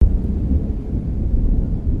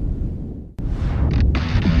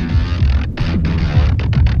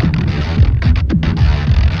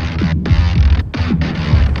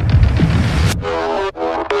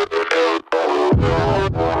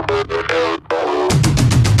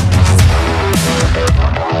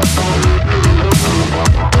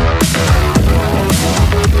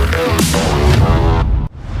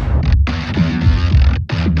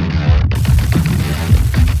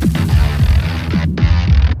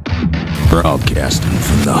Broadcasting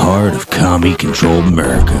from the heart of commie-controlled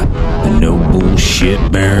America, the no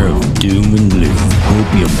bullshit bearer of doom and gloom,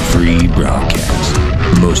 opium-free broadcast,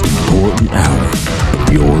 the most important hour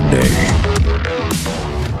of your day.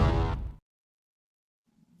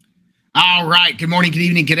 All right. Good morning, good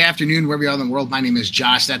evening, good afternoon, wherever you are in the world. My name is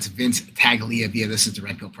Josh. That's Vince Tagliavia. This is the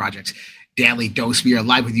Red Pill Project's Daily Dose. We are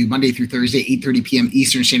live with you Monday through Thursday, 8:30 p.m.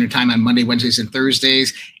 Eastern Standard Time on Monday, Wednesdays, and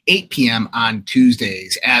Thursdays, 8 p.m. on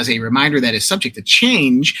Tuesdays. As a reminder, that is subject to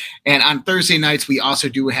change. And on Thursday nights, we also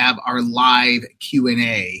do have our live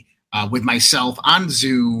Q&A with myself on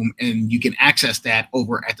Zoom, and you can access that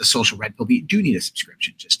over at the Social Red Pill. You do need a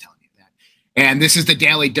subscription, just telling you that. And this is the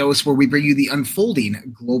Daily Dose, where we bring you the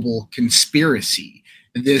unfolding global conspiracy.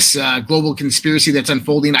 This global conspiracy that's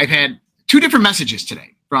unfolding. I've had two different messages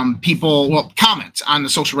today from people, comments on the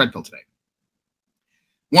Social Red Pill today.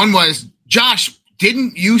 One was, Josh,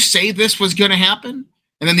 didn't you say this was going to happen?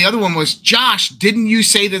 And then the other one was, Josh, didn't you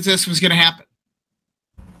say that this was going to happen?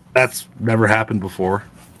 That's never happened before.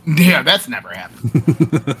 Yeah, that's never happened.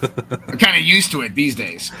 I'm kind of used to it these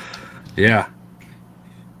days. Yeah.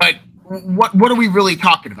 But what are we really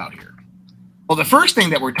talking about here? Well, the first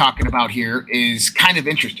thing that we're talking about here is kind of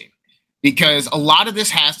interesting, because a lot of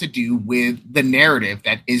this has to do with the narrative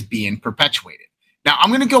that is being perpetuated. Now, I'm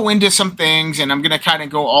going to go into some things, and I'm going to kind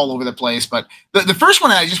of go all over the place. But the first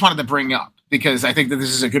one I just wanted to bring up, because I think that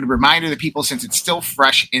this is a good reminder to people since it's still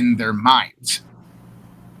fresh in their minds.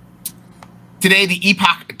 Today, the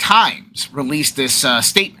Epoch Times released this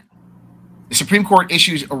statement. The Supreme Court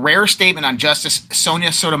issues a rare statement on Justice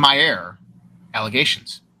Sonia Sotomayor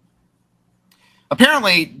allegations.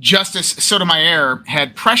 Apparently, Justice Sotomayor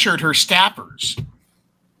had pressured her staffers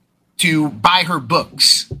to buy her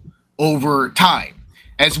books over time,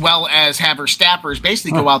 as well as have her staffers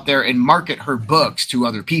basically go out there and market her books to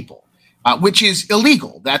other people, which is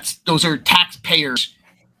illegal. Those are taxpayers,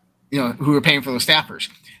 who are paying for those staffers.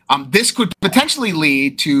 This could potentially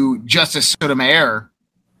lead to Justice Sotomayor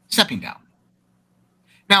stepping down.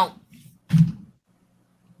 Now,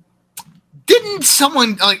 didn't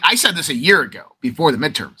someone, I said this a year ago before the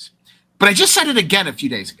midterms, but I just said it again a few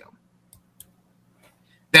days ago,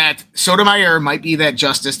 that Sotomayor might be that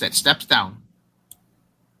justice that steps down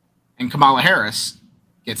and Kamala Harris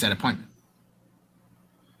gets that appointment.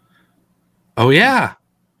 Oh, yeah.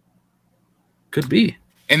 Could be.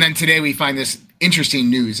 And then today we find this interesting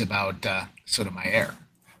news about Sotomayor.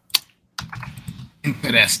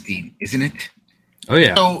 Interesting, isn't it? Oh,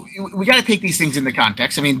 yeah. So we got to take these things into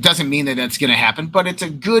context. I mean, it doesn't mean that that's going to happen, but it's a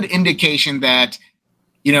good indication that,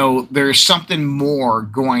 there's something more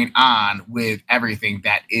going on with everything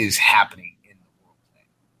that is happening in the world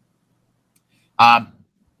today.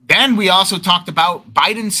 Then we also talked about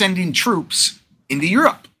Biden sending troops into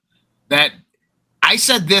Europe. That I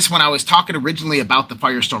said this when I was talking originally about the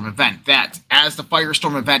Firestorm event, that as the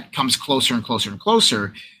Firestorm event comes closer and closer and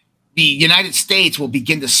closer, the United States will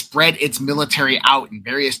begin to spread its military out in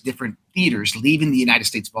various different theaters, leaving the United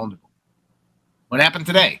States vulnerable. What happened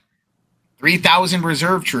today? 3,000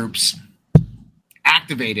 reserve troops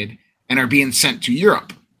activated and are being sent to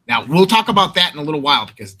Europe. Now, we'll talk about that in a little while,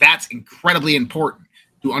 because that's incredibly important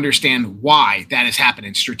to understand why that is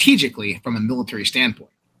happening strategically from a military standpoint.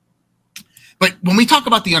 But when we talk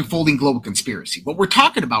about the unfolding global conspiracy, what we're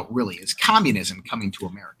talking about really is communism coming to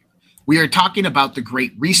America. We are talking about the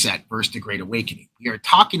Great Reset versus the Great Awakening. We are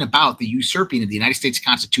talking about the usurping of the United States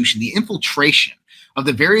Constitution, the infiltration of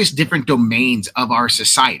the various different domains of our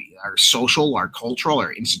society, our social, our cultural,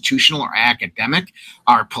 our institutional, our academic,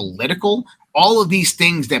 our political, all of these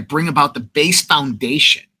things that bring about the base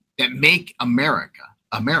foundation that make America,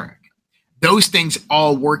 America. Those things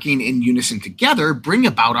all working in unison together bring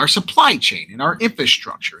about our supply chain and our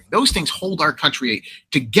infrastructure. Those things hold our country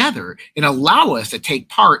together and allow us to take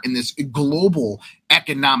part in this global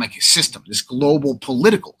economic system, this global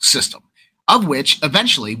political system, of which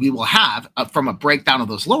eventually we will have, from a breakdown of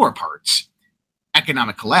those lower parts,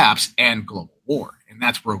 economic collapse and global war. And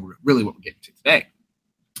that's where really what we're getting to today.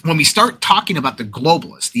 When we start talking about the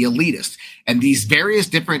globalists, the elitists, and these various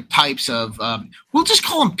different types of, we'll just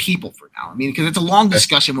call them people for now. I mean, because it's a long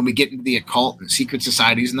discussion when we get into the occult and secret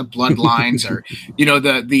societies and the bloodlines, or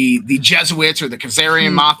the Jesuits or the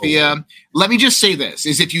Khazarian mafia. Let me just say this: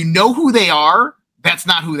 is if you know who they are, that's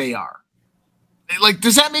not who they are.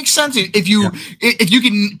 Does that make sense? If you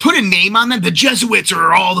can put a name on them, the Jesuits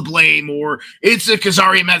are all to blame, or it's the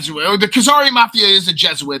Khazarian mafia, or the Khazarian mafia is the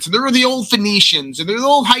Jesuits, and they're the old Phoenicians, and they're the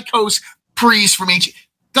old Hyksos priests from ancient.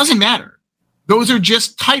 Doesn't matter. Those are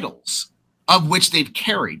just titles of which they've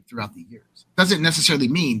carried throughout the years. Doesn't necessarily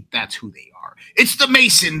mean that's who they are. It's the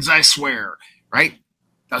Masons, I swear, right?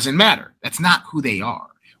 Doesn't matter. That's not who they are.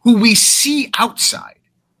 Who we see outside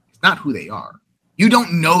is not who they are. You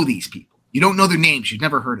don't know these people. You don't know their names. You've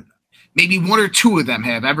never heard of them. Maybe one or two of them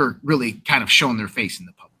have ever really kind of shown their face in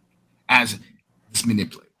the public as this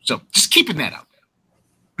manipulator. So just keeping that out there.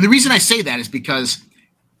 And the reason I say that is because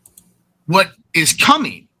what is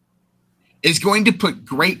coming is going to put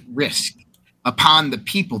great risk upon the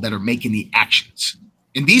people that are making the actions.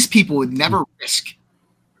 And these people would never risk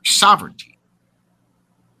their sovereignty.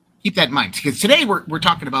 Keep that in mind, because today we're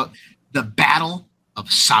talking about the battle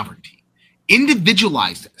of sovereignty,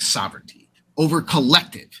 individualized sovereignty over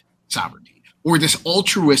collective sovereignty, or this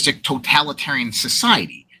altruistic totalitarian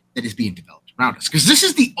society that is being developed around us. Because this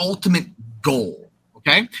is the ultimate goal,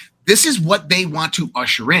 okay? This is what they want to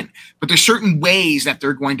usher in. But there's certain ways that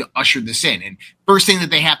they're going to usher this in. And first thing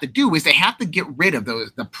that they have to do is they have to get rid of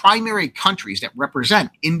the primary countries that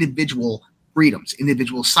represent individual freedoms,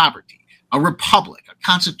 individual sovereignty. A republic, a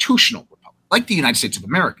constitutional republic, like the United States of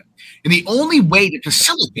America. And the only way to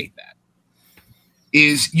facilitate that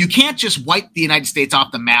is you can't just wipe the United States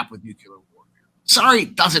off the map with nuclear warfare. Sorry,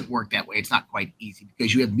 it doesn't work that way. It's not quite easy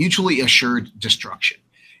because you have mutually assured destruction.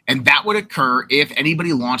 And that would occur if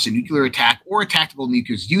anybody launched a nuclear attack or a tactical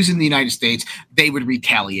nukes using the United States, they would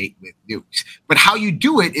retaliate with nukes. But how you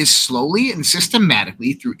do it is slowly and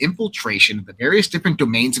systematically through infiltration of the various different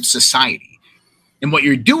domains of society. And what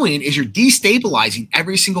you're doing is you're destabilizing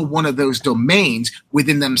every single one of those domains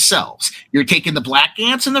within themselves. You're taking the black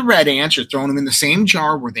ants and the red ants, you're throwing them in the same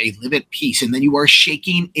jar where they live at peace, and then you are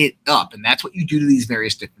shaking it up. And that's what you do to these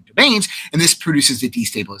various different domains, and this produces the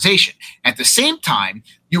destabilization. At the same time,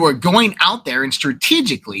 you are going out there and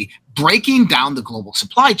strategically breaking down the global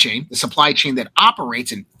supply chain, the supply chain that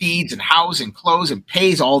operates and feeds and houses and clothes and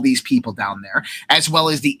pays all these people down there, as well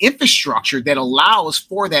as the infrastructure that allows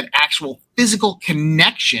for that actual physical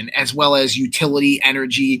connection, as well as utility,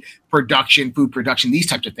 energy production, food production, these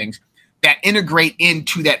types of things that integrate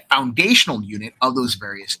into that foundational unit of those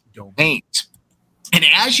various domains. And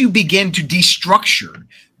as you begin to destructure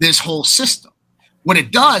this whole system, what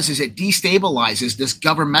it does is it destabilizes this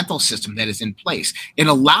governmental system that is in place. It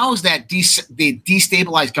allows that the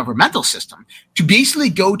destabilized governmental system to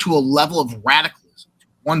basically go to a level of radicalism,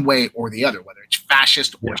 one way or the other, whether it's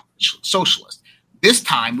fascist or socialist. This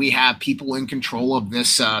time we have people in control of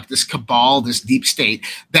this cabal, this deep state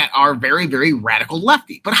that are very, very radical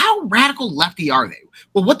lefty. But how radical lefty are they?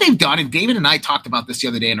 Well, what they've done, and David and I talked about this the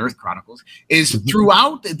other day in Earth Chronicles, is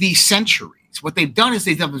throughout the centuries, what they've done is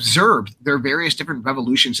they've observed their various different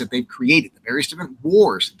revolutions that they've created, the various different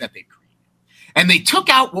wars that they've created. And they took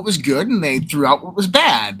out what was good and they threw out what was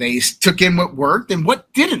bad. They took in what worked and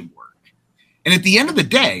what didn't work. And at the end of the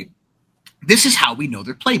day, this is how we know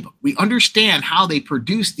their playbook. We understand how they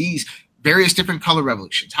produce these various different color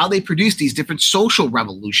revolutions, how they produce these different social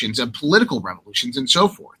revolutions and political revolutions and so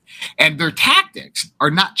forth. And their tactics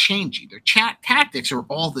are not changing. Their tactics are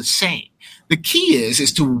all the same. The key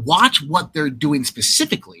is to watch what they're doing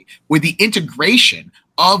specifically with the integration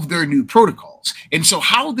of their new protocols. And so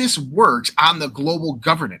how this works on the global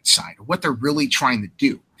governance side, what they're really trying to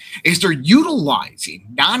do, is they're utilizing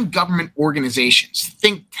non-government organizations,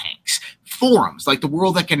 think tanks, forums like the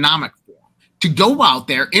World Economic Forum to go out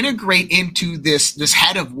there, integrate into this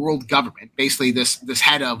head of world government, basically this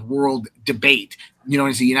head of world debate,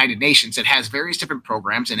 as the United Nations, that has various different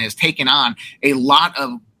programs and has taken on a lot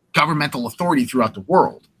of governmental authority throughout the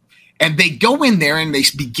world. And they go in there and they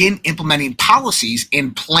begin implementing policies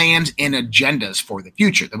and plans and agendas for the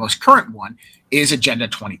future. The most current one is Agenda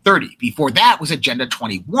 2030. Before that was Agenda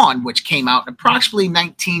 21, which came out in approximately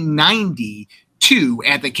 1992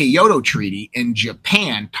 at the Kyoto Treaty in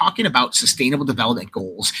Japan, talking about sustainable development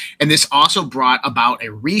goals. And this also brought about a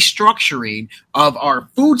restructuring of our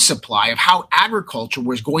food supply, of how agriculture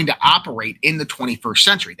was going to operate in the 21st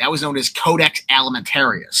century. That was known as Codex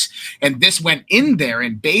Alimentarius. And this went in there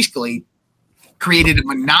and basically created a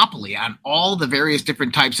monopoly on all the various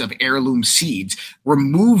different types of heirloom seeds,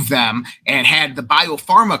 removed them, and had the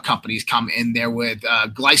biopharma companies come in there with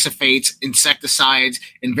glyphosates, insecticides,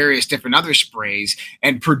 and various different other sprays,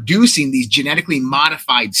 and producing these genetically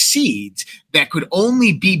modified seeds that could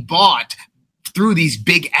only be bought through these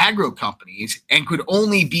big agro companies and could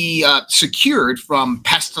only be secured from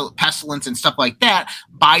pestilence and stuff like that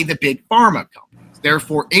by the big pharma companies,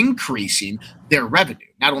 therefore increasing their revenue.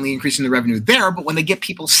 Not only increasing the revenue there, but when they get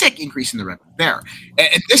people sick, increasing the revenue there.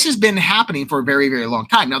 And this has been happening for a very, very long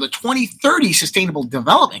time. Now, the 2030 Sustainable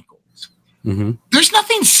Development Goals, there's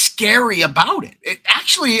nothing scary about it.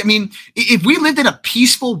 If we lived in a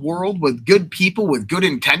peaceful world with good people, with good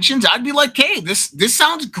intentions, I'd be like, hey, this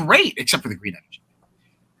sounds great, except for the green energy.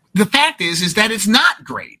 the fact is that it's not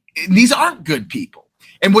great. These aren't good people.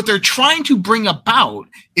 And what they're trying to bring about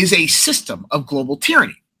is a system of global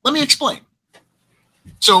tyranny. Let me explain.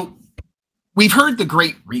 So we've heard the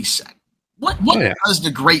Great Reset. What does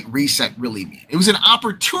the Great Reset really mean? It was an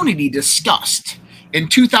opportunity discussed in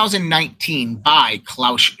 2019 by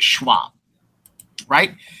Klaus Schwab,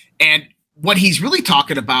 right? And what he's really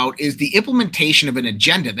talking about is the implementation of an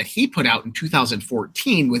agenda that he put out in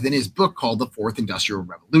 2014 within his book called The Fourth Industrial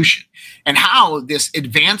Revolution, and how this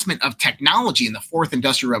advancement of technology in the Fourth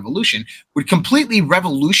Industrial Revolution would completely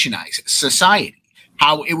revolutionize society,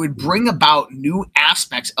 how it would bring about new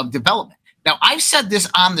aspects of development. Now, I've said this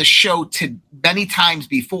on the show many times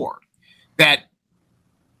before, that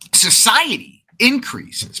society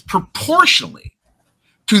increases proportionally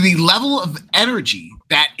to the level of energy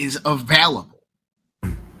that is available.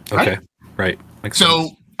 Okay, right. Makes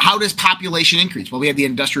sense. How does population increase? Well, we had the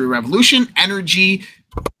Industrial Revolution. Energy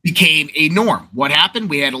became a norm. What happened?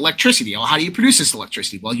 We had electricity. Well, how do you produce this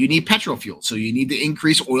electricity? Well, you need petrol fuel, so you need to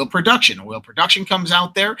increase oil production. Oil production comes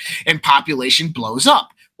out there, and population blows up.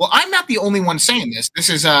 Well, I'm not the only one saying this. This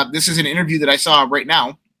is an interview that I saw right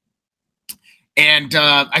now. And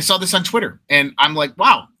I saw this on Twitter, and I'm like,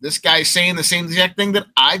 wow, this guy's saying the same exact thing that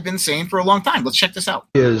I've been saying for a long time. Let's check this out.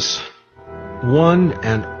 Is one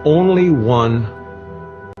and only one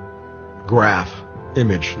graph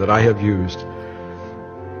image that I have used,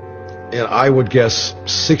 and I would guess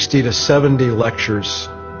 60 to 70 lectures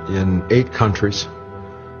in 8 countries,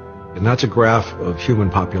 and that's a graph of human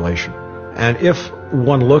population. And if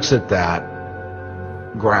one looks at that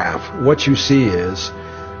graph, what you see is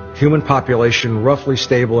human population roughly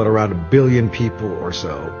stable at around 1 billion people or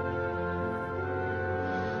so,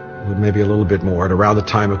 maybe a little bit more at around the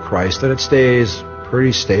time of Christ, and it stays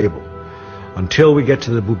pretty stable until we get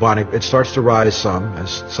to the bubonic. It starts to rise some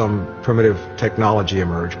as some primitive technology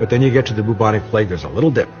emerge, but then you get to the bubonic plague, there's a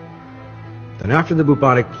little dip. Then after the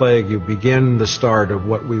bubonic plague, you begin the start of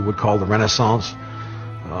what we would call the Renaissance,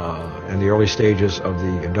 and the early stages of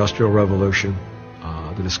the Industrial Revolution,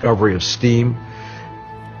 the discovery of steam.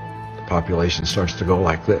 Population starts to go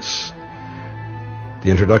like this. The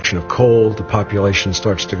introduction of coal, the population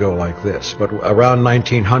starts to go like this. But around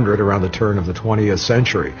 1900, around the turn of the 20th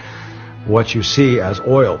century, what you see as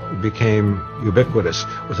oil became ubiquitous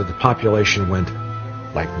was that the population went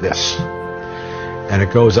like this. And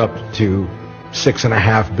it goes up to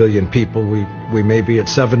 6.5 billion people. We may be at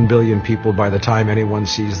 7 billion people by the time anyone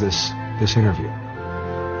sees this interview.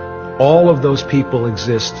 All of those people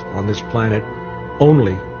exist on this planet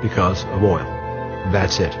only because of oil.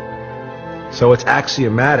 That's it. So it's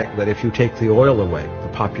axiomatic that if you take the oil away, the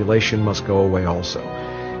population must go away also.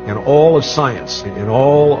 In all of science, in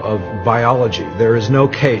all of biology, there is no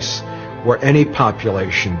case where any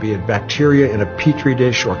population, be it bacteria in a petri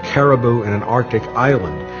dish or caribou in an Arctic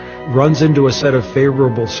island, runs into a set of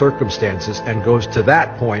favorable circumstances and goes to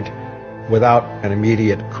that point without an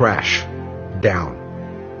immediate crash down.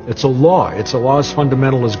 It's a law. It's a law as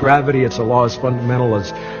fundamental as gravity. It's a law as fundamental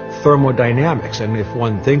as thermodynamics. And if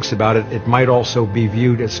one thinks about it, it might also be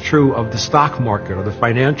viewed as true of the stock market or the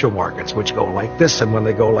financial markets, which go like this. And when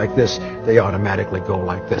they go like this, they automatically go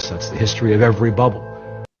like this. That's the history of every bubble.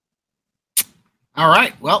 All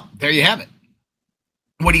right. Well, there you have it.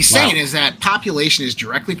 What he's saying is that population is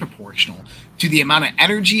directly proportional to the amount of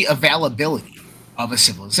energy availability of a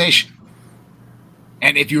civilization.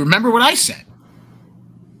 And if you remember what I said,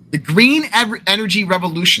 the green energy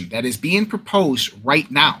revolution that is being proposed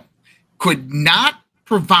right now could not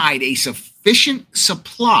provide a sufficient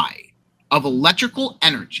supply of electrical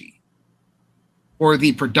energy for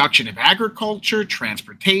the production of agriculture,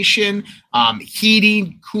 transportation,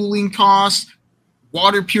 heating, cooling costs,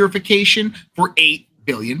 water purification for 8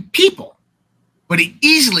 billion people. But it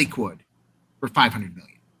easily could for 500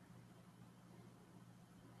 million.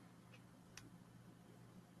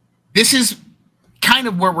 This is kind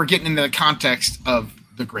of where we're getting into the context of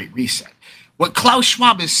the Great Reset. What Klaus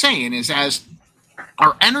Schwab is saying is as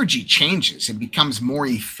our energy changes and becomes more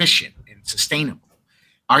efficient and sustainable,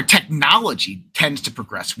 our technology tends to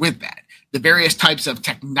progress with that. The various types of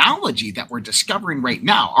technology that we're discovering right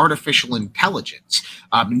now, artificial intelligence,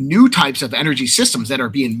 new types of energy systems that are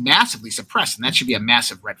being massively suppressed, and that should be a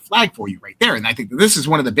massive red flag for you right there. And I think that this is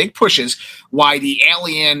one of the big pushes why the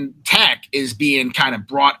alien tech is being kind of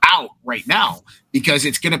brought out right now, because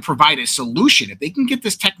it's going to provide a solution. If they can get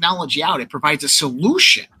this technology out, it provides a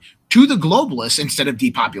solution to the globalists instead of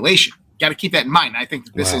depopulation. Got to keep that in mind. I think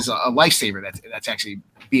that this is a lifesaver that's actually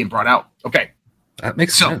being brought out. Okay. That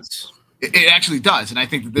makes sense. It actually does. And I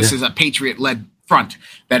think that this is a patriot-led front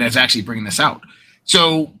that is actually bringing this out.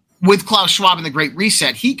 So with Klaus Schwab and the Great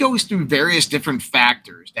Reset, he goes through various different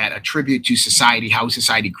factors that attribute to society, how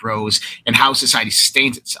society grows, and how society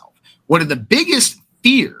sustains itself. One of the biggest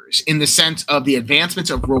fears in the sense of the advancements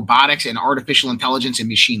of robotics and artificial intelligence and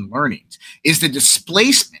machine learning is the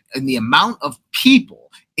displacement in the amount of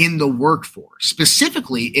people in the workforce,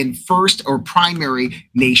 specifically in first or primary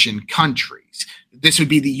nation countries. This would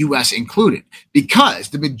be the U.S. included, because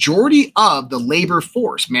the majority of the labor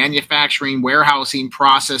force, manufacturing, warehousing,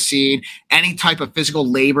 processing, any type of physical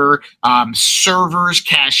labor, servers,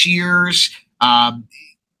 cashiers,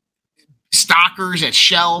 stockers at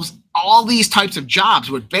shelves, all these types of jobs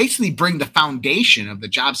would basically bring the foundation of the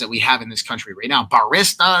jobs that we have in this country right now.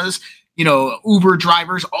 Baristas, Uber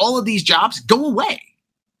drivers, all of these jobs go away.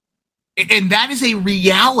 And that is a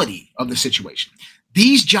reality of the situation.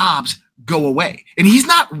 These jobs go away. And he's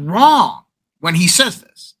not wrong when he says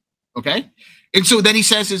this. Okay. And so then he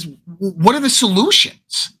says what are the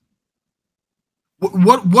solutions?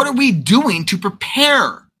 What are we doing to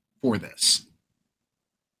prepare for this?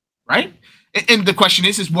 Right. And the question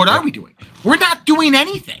is what are we doing? We're not doing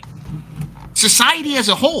anything. Society as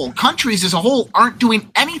a whole, countries as a whole aren't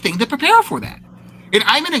doing anything to prepare for that. And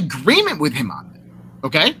I'm in agreement with him on that.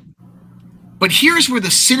 Okay. But here's where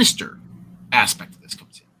the sinister aspect of this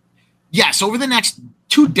comes in. Yes, over the next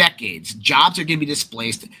 2 decades, jobs are going to be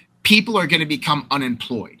displaced. People are going to become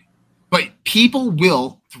unemployed. But people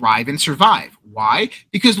will thrive and survive. Why?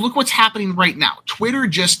 Because look what's happening right now. Twitter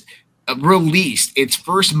just released its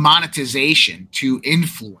first monetization to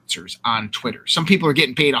influencers on Twitter. Some people are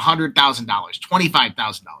getting paid $100,000,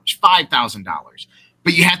 $25,000, $5,000.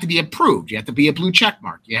 But you have to be approved. You have to be a blue check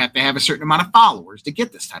mark. You have to have a certain amount of followers to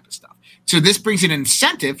get this type of stuff. So this brings an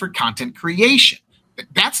incentive for content creation.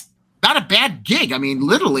 That's not a bad gig. I mean,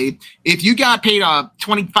 literally, if you got paid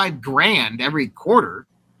 $25,000 every quarter,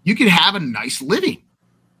 you could have a nice living,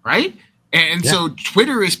 right? And so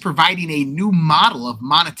Twitter is providing a new model of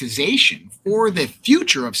monetization for the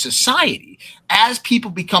future of society as people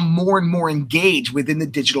become more and more engaged within the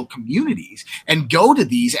digital communities and go to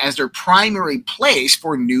these as their primary place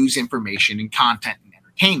for news, information, and content and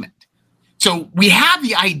entertainment. So we have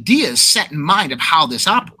the ideas set in mind of how this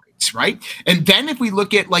operates, right? And then if we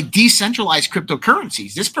look at like decentralized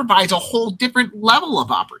cryptocurrencies, this provides a whole different level of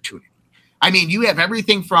opportunity. I mean, you have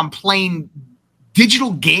everything from playing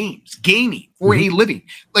digital games, gaming for a living.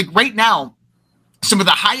 Like right now, some of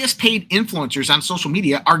the highest paid influencers on social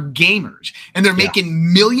media are gamers, and they're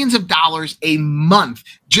making millions of dollars a month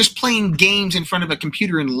just playing games in front of a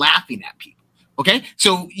computer and laughing at people. Okay.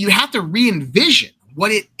 So you have to re-envision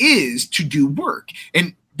what it is to do work.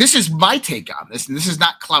 And this is my take on this, and this is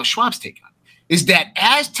not Klaus Schwab's take on it, is that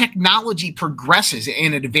as technology progresses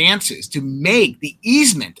and advances to make the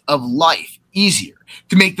easement of life easier,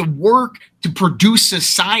 to make the work to produce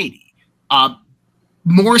society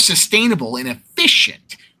more sustainable and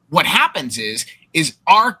efficient, what happens is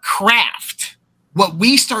our craft, what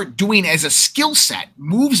we start doing as a skill set,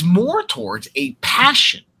 moves more towards a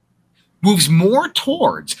passion, moves more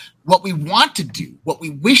towards what we want to do, what we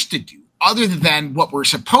wish to do, other than what we're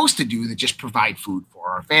supposed to do, that just provide food for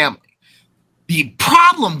our family. The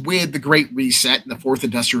problem with the Great Reset and the Fourth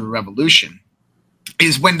Industrial Revolution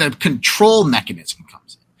is when the control mechanism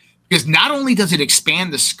comes in. Because not only does it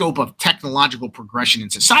expand the scope of technological progression in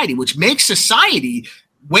society, which makes society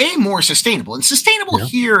way more sustainable. And sustainable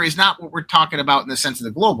here is not what we're talking about in the sense of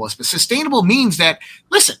the globalist, but sustainable means that,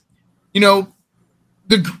 listen,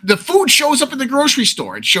 the food shows up at the grocery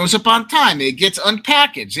store. It shows up on time. It gets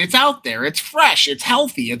unpackaged. It's out there. It's fresh. It's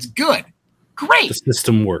healthy. It's good. Great. The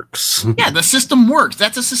system works. Yeah, the system works.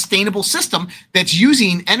 That's a sustainable system that's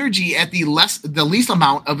using energy at the least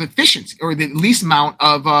amount of efficiency, or the least amount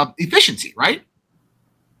of efficiency, right?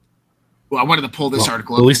 Well, I wanted to pull this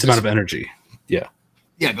article up. The least amount of energy. Yeah.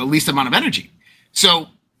 Yeah, the least amount of energy. So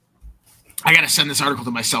I got to send this article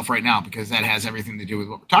to myself right now because that has everything to do with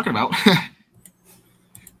what we're talking about.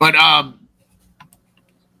 But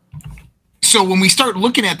so when we start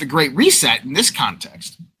looking at the Great Reset in this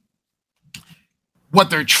context, what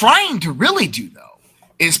they're trying to really do, though,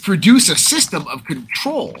 is produce a system of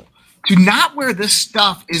control to not where this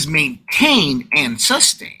stuff is maintained and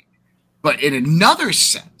sustained, but in another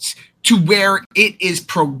sense, to where it is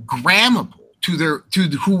programmable to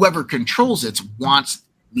whoever controls its wants,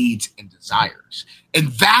 needs, and desires.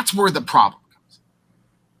 And that's where the problem comes in.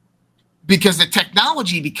 Because the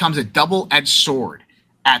technology becomes a double-edged sword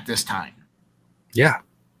at this time. Yeah.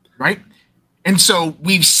 Right? And so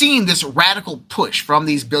we've seen this radical push from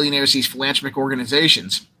these billionaires, these philanthropic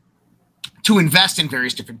organizations, to invest in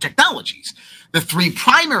various different technologies. The three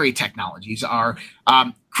primary technologies are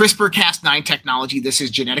CRISPR-Cas9 technology. This is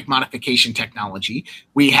genetic modification technology.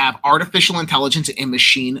 We have artificial intelligence and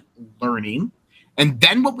machine learning. And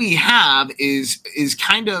then what we have is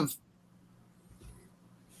kind of,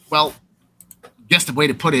 well, I guess the way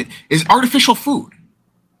to put it is artificial food,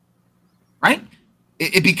 right?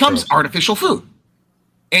 It becomes artificial food.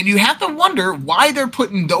 And you have to wonder why they're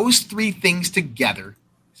putting those three things together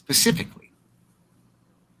specifically.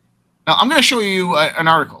 Now, I'm going to show you an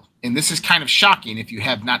article, and this is kind of shocking if you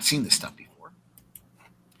have not seen this stuff before.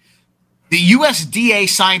 The USDA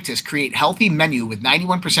scientists create healthy menu with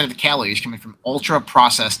 91% of the calories coming from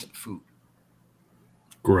ultra-processed food.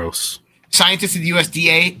 Gross. Scientists at the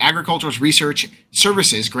USDA Agricultural Research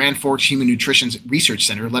Services Grand Forks Human Nutrition Research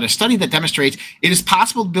Center led a study that demonstrates it is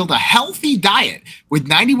possible to build a healthy diet with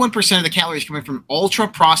 91% of the calories coming from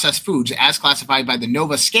ultra-processed foods as classified by the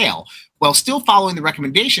NOVA scale, while still following the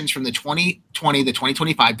recommendations from the 2020 to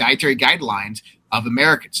 2025 Dietary Guidelines of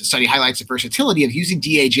Americans. The study highlights the versatility of using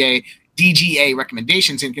DGA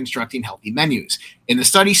recommendations in constructing healthy menus. In the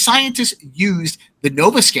study, scientists used the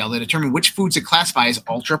NOVA scale to determine which foods to classify as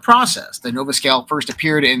ultra-processed. The NOVA scale first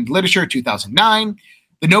appeared in literature in 2009.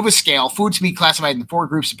 The NOVA scale, foods can be classified in 4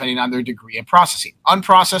 groups depending on their degree of processing: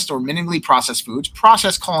 unprocessed or minimally processed foods,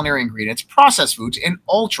 processed culinary ingredients, processed foods, and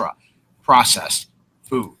ultra-processed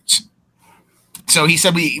foods. So he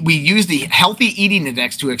said we use the Healthy Eating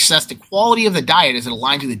Index to assess the quality of the diet as it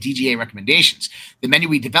aligns with the DGA recommendations. The menu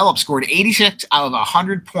we developed scored 86 out of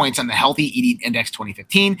 100 points on the Healthy Eating Index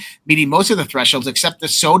 2015, meeting most of the thresholds except the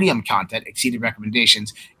sodium content exceeded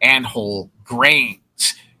recommendations and whole grains.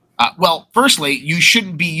 Well, firstly, you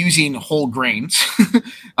shouldn't be using whole grains.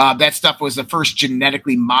 That stuff was the first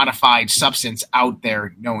genetically modified substance out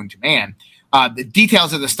there known to man. The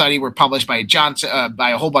details of the study were published by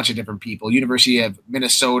by a whole bunch of different people: University of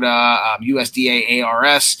Minnesota, USDA,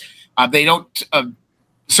 ARS. They don't.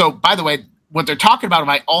 So, by the way, what they're talking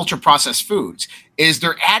about ultra processed foods is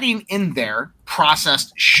they're adding in there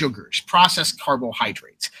processed sugars, processed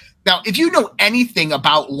carbohydrates. Now, if you know anything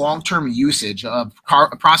about long-term usage of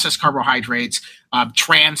processed carbohydrates,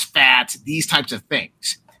 trans fats, these types of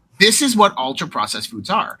things, this is what ultra processed foods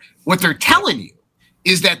are. What they're telling you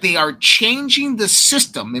is that they are changing the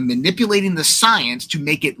system and manipulating the science to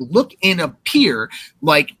make it look and appear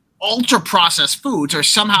like ultra-processed foods are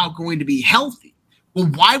somehow going to be healthy. Well,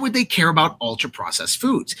 why would they care about ultra-processed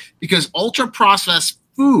foods? Because ultra-processed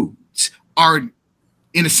foods are,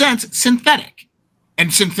 in a sense, synthetic.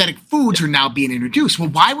 And synthetic foods are now being introduced. Well,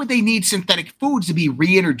 why would they need synthetic foods to be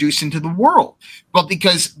reintroduced into the world? Well,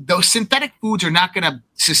 because those synthetic foods are not going to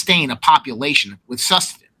sustain a population with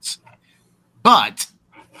sustenance. But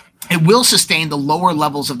it will sustain the lower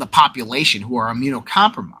levels of the population who are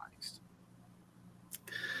immunocompromised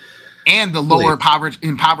and the lower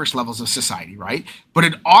impoverished levels of society, right? But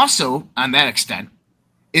it also, on that extent,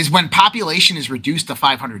 is when population is reduced to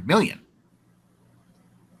 500 million.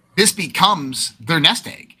 This becomes their nest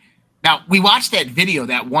egg. Now, we watched that video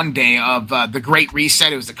that one day of The Great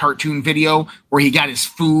Reset. It was the cartoon video where he got his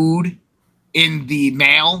food in the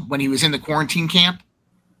mail when he was in the quarantine camp.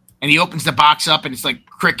 And he opens the box up and it's like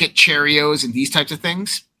Cricket, Cheerios, and these types of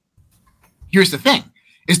things. Here's the thing,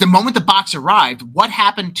 is the moment the box arrived, what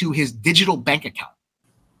happened to his digital bank account?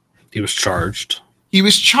 He was charged. He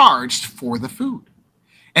was charged for the food.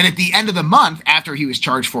 And at the end of the month, after he was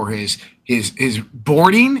charged for his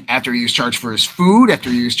boarding, after he was charged for his food,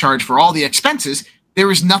 after he was charged for all the expenses, there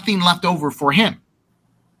was nothing left over for him.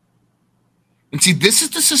 And see, this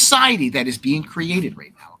is the society that is being created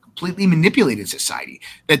right now. Completely manipulated society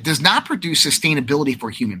that does not produce sustainability for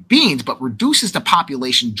human beings, but reduces the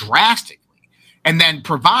population drastically and then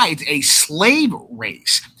provides a slave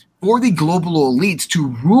race for the global elites to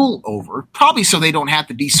rule over, probably so they don't have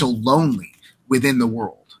to be so lonely within the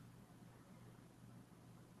world.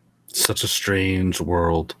 Such a strange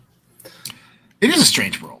world. It is a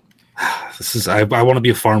strange world. I want to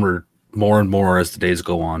be a farmer more and more as the days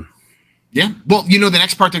go on. Yeah. Well, the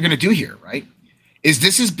next part they're going to do here, right, is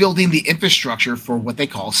this is building the infrastructure for what they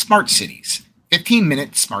call smart cities,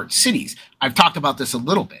 15-minute smart cities. I've talked about this a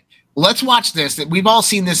little bit. Let's watch this. We've all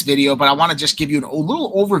seen this video, but I want to just give you a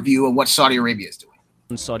little overview of what Saudi Arabia is doing.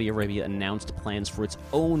 Saudi Arabia announced plans for its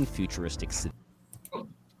own futuristic city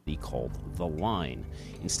called The Line.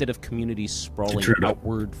 Instead of communities sprawling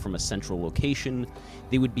outward from a central location,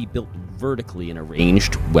 they would be built vertically and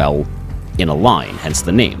arranged, in a line, hence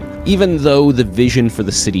the name. Even though the vision for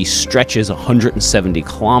the city stretches 170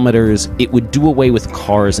 kilometers, it would do away with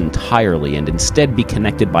cars entirely and instead be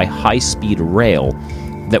connected by high-speed rail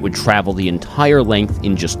that would travel the entire length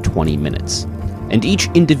in just 20 minutes. and each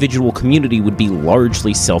individual community would be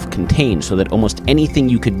largely self-contained so that almost anything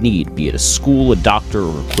you could need, be it a school, a doctor,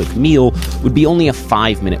 or a quick meal, would be only a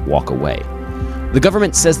 5-minute walk away. The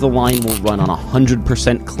government says the line will run on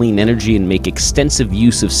 100% clean energy and make extensive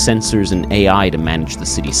use of sensors and AI to manage the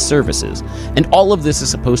city's services. And all of this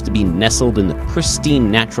is supposed to be nestled in the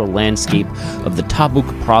pristine natural landscape of the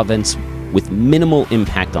Tabuk province with minimal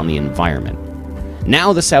impact on the environment.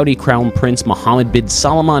 Now the Saudi Crown Prince Mohammed bin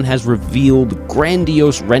Salman has revealed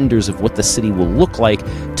grandiose renders of what the city will look like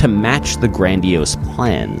to match the grandiose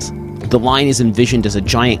plans. The line is envisioned as a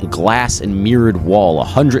giant glass and mirrored wall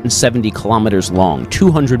 170 kilometers long,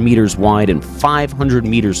 200 meters wide, and 500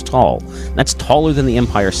 meters tall. That's taller than the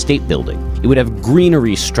Empire State Building. It would have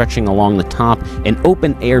greenery stretching along the top, an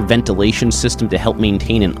open-air ventilation system to help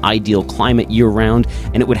maintain an ideal climate year-round,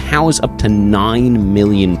 and it would house up to 9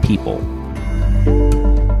 million people.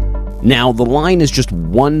 Now, the line is just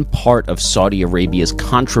one part of Saudi Arabia's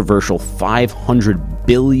controversial $500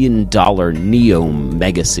 billion NEOM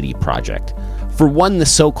megacity project. For one, the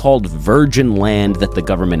so-called virgin land that the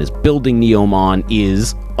government is building NEOM on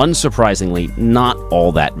is, unsurprisingly, not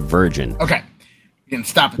all that virgin. Okay, you can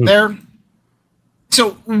stop it there.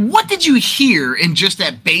 So what did you hear in just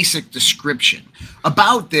that basic description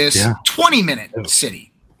about this 20-minute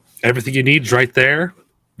city? Everything you need is right there.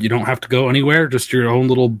 You don't have to go anywhere, just your own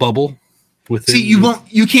little bubble within. See,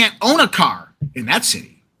 you can't own a car in that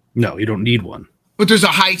city. No, you don't need one. But there's a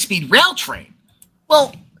high-speed rail train.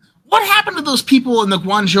 Well, what happened to those people in the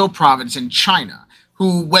Guangzhou province in China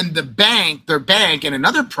who, when their bank in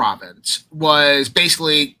another province was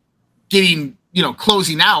basically getting,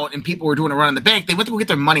 closing out and people were doing a run on the bank, they went to go get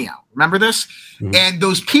their money out. Remember this? Mm-hmm. And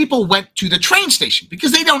those people went to the train station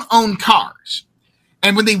because they don't own cars.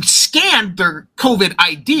 And when they scanned their COVID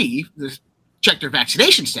ID, check their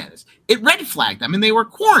vaccination status, it red flagged them and they were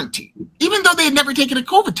quarantined, even though they had never taken a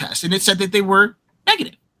COVID test. And it said that they were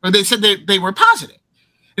negative, or they said that they were positive.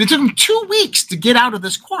 And it took them 2 weeks to get out of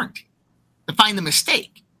this quarantine, to find the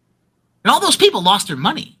mistake. And all those people lost their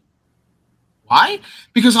money. Why?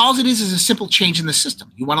 Because all it is a simple change in the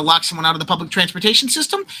system. You want to lock someone out of the public transportation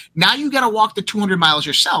system? Now you got to walk the 200 miles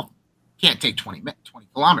yourself. Can't take 20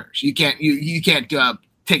 kilometers. You can't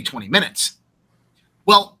take 20 minutes.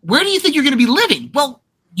 Well, where do you think you're going to be living? Well,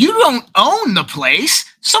 you don't own the place.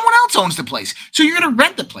 Someone else owns the place. So you're going to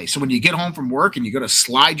rent the place. So when you get home from work and you go to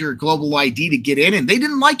slide your global ID to get in, and they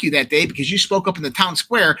didn't like you that day because you spoke up in the town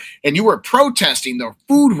square and you were protesting the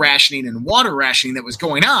food rationing and water rationing that was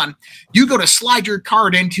going on, you go to slide your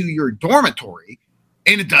card into your dormitory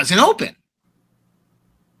and it doesn't open.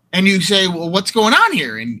 And you say, well, what's going on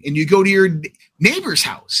here? And you go to your neighbor's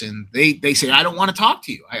house and they say, I don't want to talk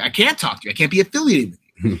to you. I can't talk to you. I can't be affiliated with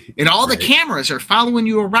you. And all the cameras are following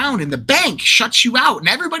you around and the bank shuts you out and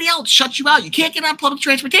everybody else shuts you out. You can't get on public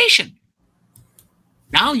transportation.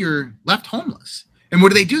 Now you're left homeless. And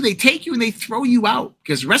what do? They take you and they throw you out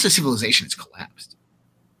because the rest of civilization has collapsed.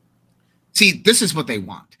 See, this is what they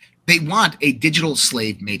want. They want a digital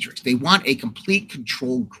slave matrix. They want a complete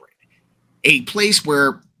control grid, a place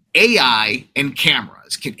where AI and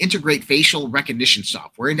cameras can integrate facial recognition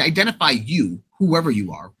software and identify you, whoever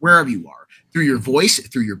you are, wherever you are, through your voice,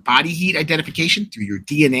 through your body heat identification, through your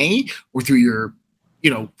DNA, or through your,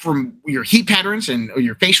 from your heat patterns and or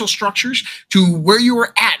your facial structures to where you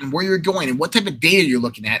were at and where you're going and what type of data you're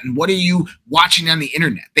looking at and what are you watching on the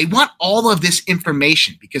internet. They want all of this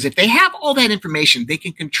information because if they have all that information, they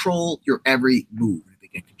can control your every move. If they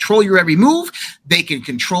can control your every move, they can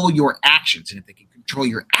control your actions. And if they can control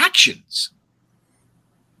your actions,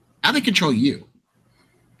 now they control you,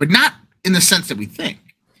 but not in the sense that we think.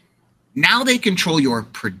 Now they control your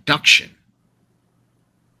production.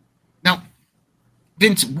 Now,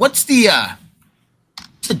 Vince, what's the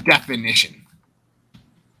definition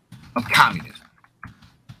of communism?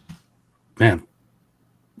 Man,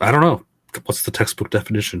 I don't know. What's the textbook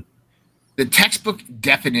definition? The textbook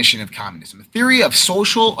definition of communism: a theory of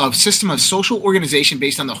system of social organization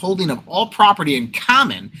based on the holding of all property in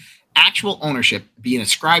common, actual ownership being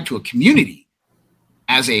ascribed to a community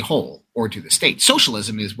as a whole or to the state.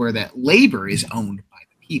 Socialism is where that labor is owned by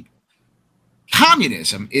the people.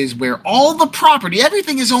 Communism is where all the property,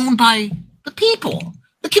 everything is owned by the people,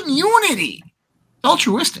 the community. It's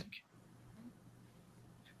altruistic.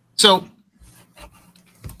 So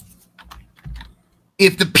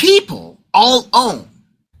if the people all own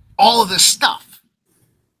all of this stuff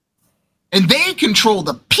and they control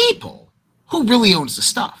the people, who really owns the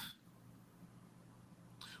stuff?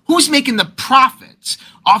 Who's making the profits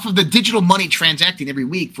off of the digital money transacting every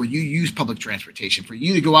week for you to use public transportation, for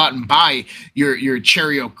you to go out and buy your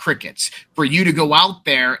Cheerio crickets, for you to go out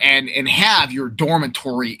there and have your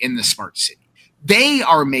dormitory in the smart city? They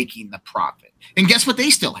are making the profit. And guess what they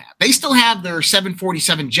still have? They still have their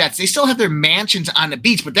 747 jets. They still have their mansions on the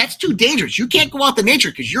beach, but that's too dangerous. You can't go out to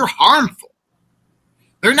nature because you're harmful.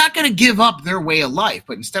 They're not going to give up their way of life,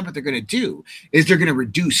 but instead what they're going to do is they're going to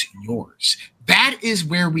reduce yours. That is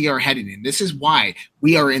where we are headed. And this is why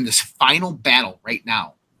we are in this final battle right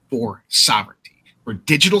now for sovereignty, for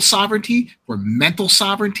digital sovereignty, for mental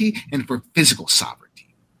sovereignty, and for physical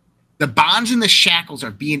sovereignty. The bonds and the shackles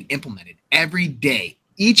are being implemented every day,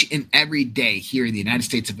 each and every day here in the United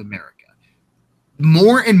States of America.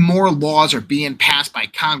 More and more laws are being passed by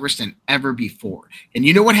Congress than ever before. And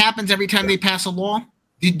you know what happens every time they pass a law?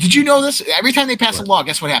 Did you know this? Every time they pass a law,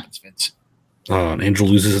 guess what happens, Vince? An angel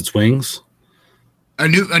loses its wings. A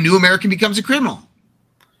new American becomes a criminal.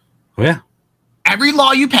 Oh, yeah. Every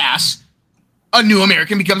law you pass, a new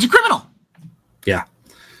American becomes a criminal. Yeah.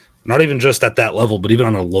 Not even just at that level, but even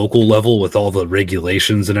on a local level with all the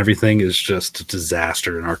regulations and everything is just a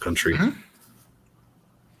disaster in our country. Mm-hmm.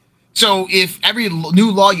 So if every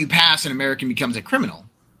new law you pass, an American becomes a criminal,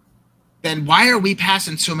 then why are we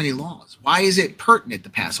passing so many laws? Why is it pertinent to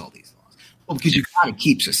pass all these laws? Well, because you got to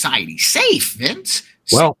keep society safe, Vince.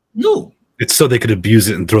 Well, no. It's so they could abuse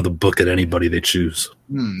it and throw the book at anybody they choose.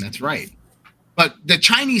 That's right. But the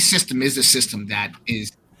Chinese system is a system that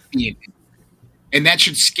is being, and that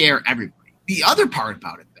should scare everybody. The other part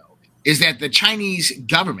about it, though, is that the Chinese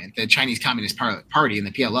government, the Chinese Communist Party and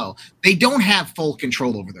the PLO, they don't have full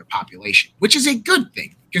control over their population, which is a good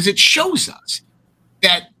thing because it shows us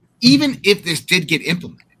that even if this did get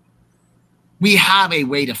implemented, we have a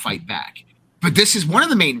way to fight back. But this is one of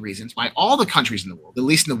the main reasons why all the countries in the world, at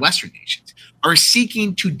least in the Western nations, are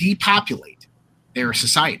seeking to depopulate their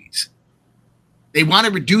societies. They want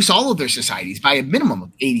to reduce all of their societies by a minimum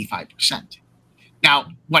of 85%. Now,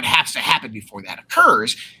 what has to happen before that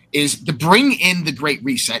occurs is to bring in the Great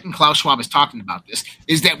Reset, and Klaus Schwab is talking about this,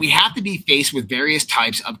 is that we have to be faced with various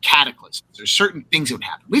types of cataclysms. There's certain things that would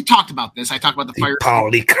happen. We've talked about this. I talked about the fire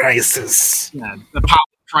poly crisis. Yeah, the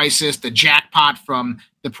poly crisis, the jackpot from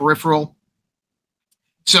the peripheral.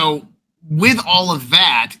 So with all of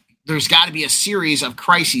that, there's got to be a series of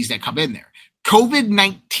crises that come in there.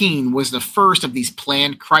 COVID-19 was the first of these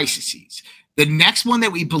planned crises. The next one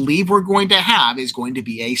that we believe we're going to have is going to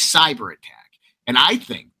be a cyber attack. And I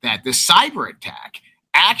think that the cyber attack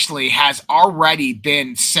actually has already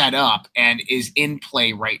been set up and is in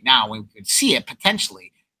play right now. And we could see it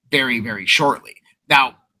potentially very, very shortly.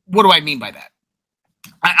 Now, what do I mean by that?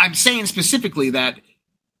 I'm saying specifically that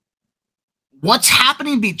what's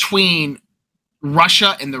happening between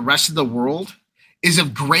Russia and the rest of the world is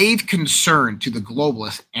of grave concern to the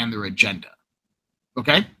globalists and their agenda.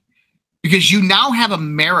 Okay? Because you now have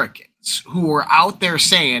Americans who are out there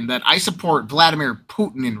saying that I support Vladimir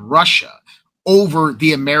Putin in Russia over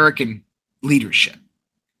the American leadership.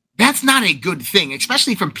 That's not a good thing,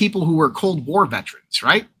 especially from people who are Cold War veterans,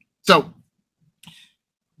 right? So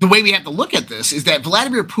the way we have to look at this is that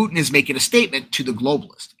Vladimir Putin is making a statement to the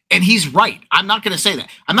globalists. And he's right. I'm not going to say that.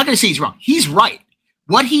 I'm not going to say he's wrong. He's right.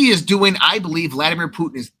 What he is doing, I believe Vladimir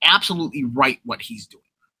Putin is absolutely right what he's doing.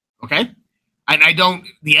 Okay? And I don't,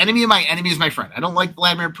 the enemy of my enemy is my friend. I don't like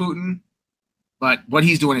Vladimir Putin, but what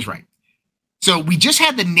he's doing is right. So we just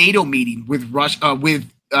had the NATO meeting with Russia,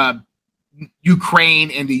 with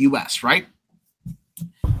Ukraine and the U.S., right?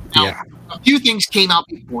 Now, Yeah. A few things came out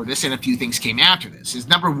before this and a few things came after this. Is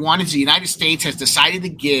number one is the United States has decided to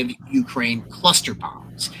give Ukraine cluster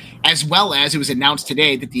bombs, as well as it was announced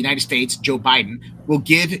today that the United States, Joe Biden, will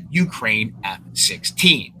give Ukraine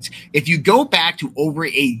F-16s. If you go back to over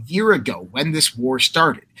a year ago when this war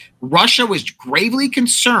started, Russia was gravely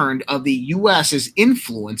concerned of the U.S.'s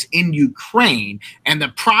influence in Ukraine and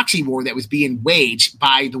the proxy war that was being waged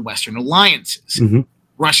by the Western alliances. Mm-hmm.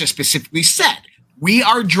 Russia specifically said, we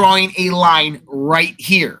are drawing a line right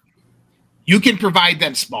here. You can provide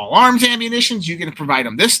them small arms ammunitions. You can provide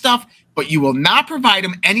them this stuff, but you will not provide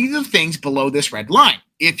them any of the things below this red line.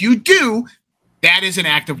 If you do, that is an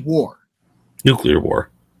act of war. Nuclear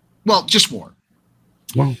war. Well, just war.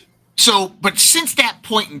 Well. So, but since that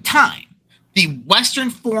point in time, the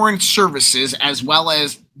Western foreign services, as well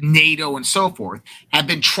as NATO and so forth, have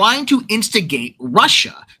been trying to instigate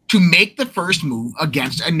Russia to make the first move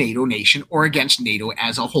against a NATO nation or against NATO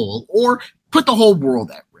as a whole, or put the whole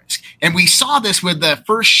world at risk. And we saw this with the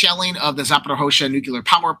first shelling of the Zaporizhzhia nuclear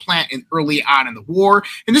power plant early on in the war.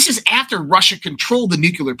 And this is after Russia controlled the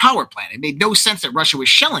nuclear power plant. It made no sense that Russia was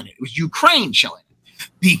shelling it. It was Ukraine shelling it.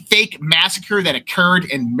 the fake massacre that occurred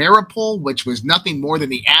in Mariupol, which was nothing more than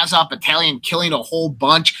the Azov Battalion killing a whole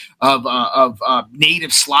bunch of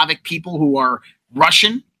native Slavic people who are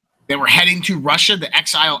Russian. They were heading to Russia, the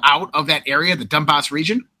exile out of that area, the Donbass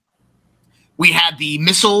region. We had the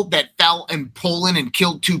missile that fell in Poland and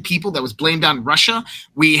killed 2 people that was blamed on Russia.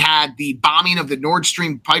 We had the bombing of the Nord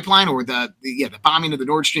Stream pipeline, or the bombing of the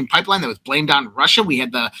Nord Stream pipeline that was blamed on Russia. We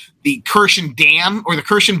had the Kherson Dam, or the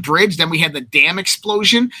Kherson Bridge. Then we had the dam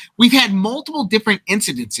explosion. We've had multiple different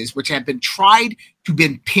incidences which have been tried to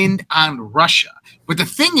been pinned on Russia. But the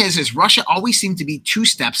thing is Russia always seemed to be 2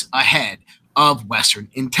 steps ahead of Western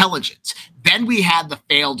intelligence. Then we had the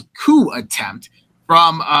failed coup attempt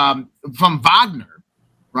from Wagner,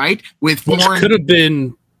 right? Which could have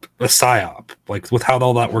been a psyop, like with how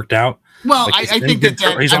all that worked out. Well, like I think that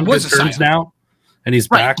he's on good terms now, and he's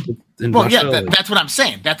back in Russia. Yeah, that's what I'm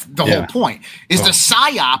saying. That's the whole point. The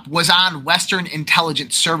psyop was on Western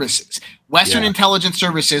intelligence services. Western intelligence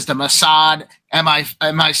services, the Mossad,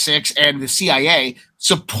 MI6, and the CIA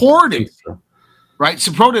supported,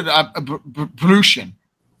 supported Prigozhin,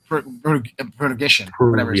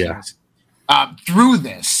 whatever his name is. Through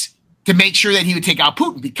this to make sure that he would take out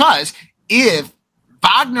Putin, because if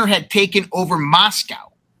Wagner had taken over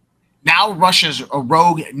Moscow, now Russia's a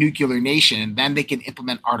rogue nuclear nation, and then they can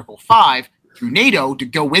implement Article 5 through NATO to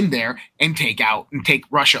go in there and take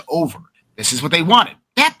Russia over. This is what they wanted.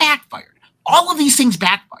 That backfired. All of these things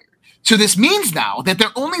backfired. So this means now that they're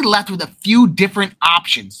only left with a few different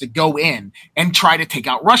options to go in and try to take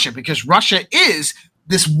out Russia, because Russia is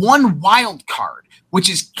this one wild card which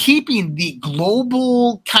is keeping the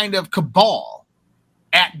global kind of cabal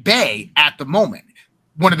at bay at the moment.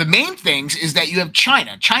 One of the main things is that you have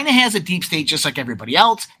China. China has a deep state just like everybody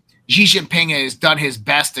else. Xi Jinping has done his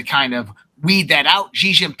best to kind of weed that out.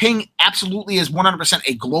 Xi Jinping absolutely is 100%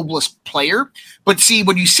 a globalist player. But see,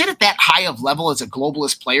 when you sit at that high of level as a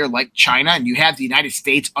globalist player like China, and you have the United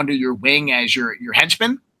States under your wing as your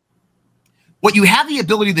henchman, what you have the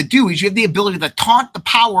ability to do is you have the ability to taunt the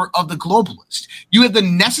power of the globalist. You have the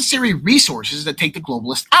necessary resources to take the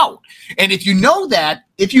globalist out. And if you know that,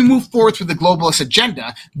 if you move forward with the globalist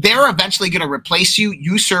agenda, they're eventually going to replace you,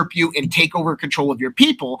 usurp you, and take over control of your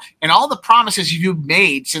people. And all the promises you've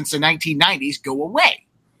made since the 1990s go away.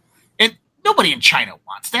 And nobody in China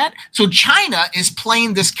wants that. So China is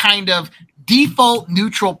playing this kind of default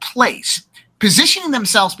neutral place, positioning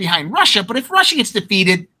themselves behind Russia. But if Russia gets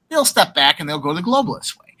defeated, they'll step back and they'll go the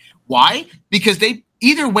globalist way. Why? Because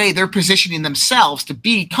either way, they're positioning themselves to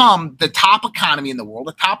become the top economy in the world,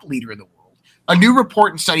 the top leader in the world. A new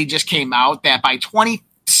report and study just came out that by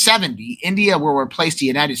 2070, India will replace the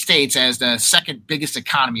United States as the 2nd biggest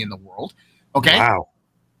economy in the world. Okay. Wow.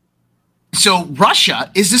 So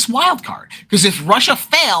Russia is this wild card, because if Russia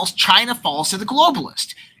fails, China falls to the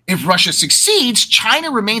globalist. If Russia succeeds,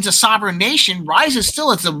 China remains a sovereign nation, rises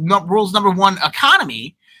still as the world's #1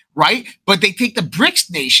 economy, right? But they take the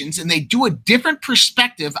BRICS nations and they do a different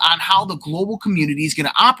perspective on how the global community is going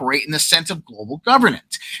to operate in the sense of global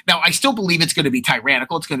governance. Now, I still believe it's going to be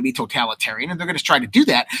tyrannical. It's going to be totalitarian, and they're going to try to do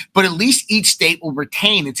that. But at least each state will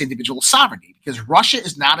retain its individual sovereignty, because Russia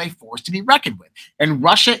is not a force to be reckoned with. And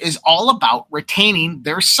Russia is all about retaining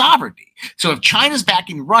their sovereignty. So if China's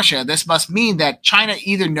backing Russia, this must mean that China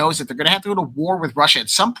either knows that they're going to have to go to war with Russia at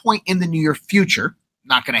some point in the near future,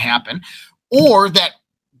 not going to happen, or that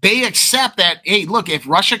they accept that, hey, look, if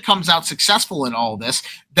Russia comes out successful in all this,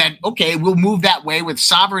 then, okay, we'll move that way with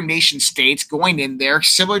sovereign nation states going in there,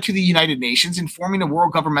 similar to the United Nations, and forming a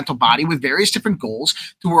world governmental body with various different goals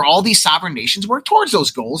to where all these sovereign nations work towards those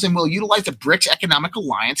goals. And we'll utilize the BRICS Economic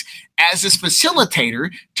Alliance as this facilitator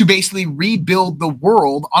to basically rebuild the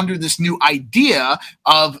world under this new idea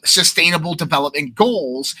of sustainable development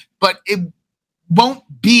goals. But it won't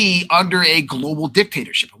be under a global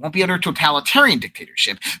dictatorship. It won't be under a totalitarian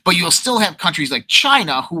dictatorship, but you'll still have countries like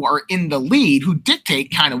China who are in the lead, who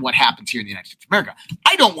dictate kind of what happens here in the United States of America.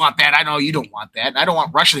 I don't want that. I know you don't want that. I don't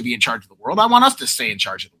want Russia to be in charge of the world. I want us to stay in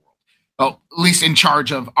charge of the world. Well, at least in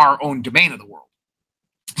charge of our own domain of the world.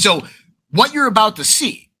 So what you're about to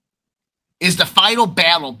see is the final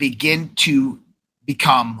battle begin to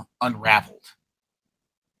become unraveled.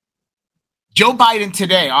 Joe Biden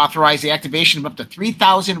today authorized the activation of up to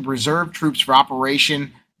 3,000 reserve troops for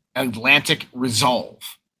Operation Atlantic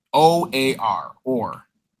Resolve, OAR,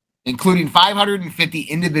 including 550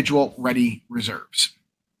 individual ready reserves.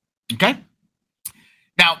 Okay?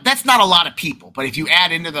 Now, that's not a lot of people, but if you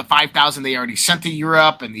add into the 5,000 they already sent to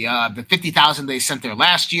Europe and the 50,000 they sent there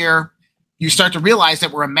last year, you start to realize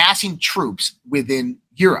that we're amassing troops within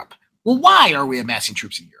Europe. Well, why are we amassing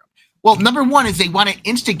troops in Europe? Well, number one is they want to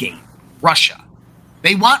instigate Russia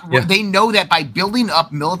They know that by building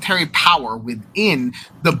up military power within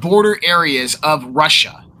the border areas of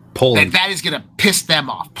Russia, Poland, that is going to piss them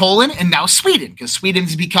off. Poland and now Sweden, because Sweden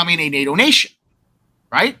is becoming a NATO nation,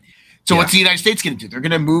 right? So what's the United States going to do? They're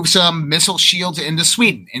going to move some missile shields into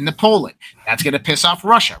Sweden, into Poland. That's going to piss off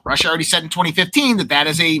Russia. Russia already said in 2015 that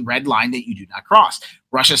is a red line that you do not cross.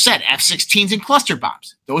 Russia said F-16s and cluster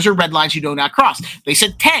bombs. Those are red lines you do not cross. They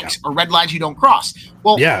said tanks are red lines you don't cross.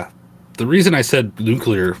 Well, yeah. The reason I said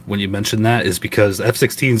nuclear when you mentioned that is because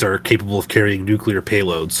F-16s are capable of carrying nuclear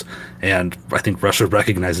payloads, and I think Russia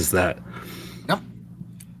recognizes that. Yep.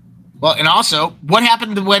 Well, and also, what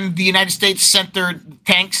happened when the United States sent their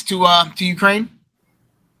tanks to Ukraine?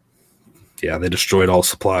 Yeah, they destroyed all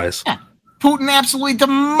supplies. Yeah. Putin absolutely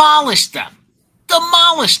demolished them.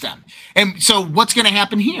 And so what's going to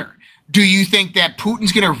happen here? Do you think that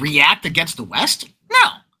Putin's going to react against the West? No.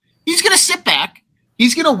 He's going to sit back.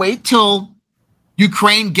 He's going to wait till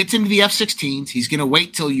Ukraine gets into the F-16s. He's going to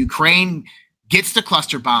wait till Ukraine gets the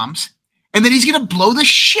cluster bombs. And then he's going to blow the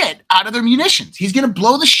shit out of their munitions. He's going to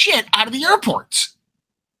blow the shit out of the airports.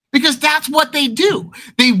 Because that's what they do.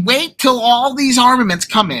 They wait till all these armaments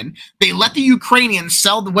come in. They let the Ukrainians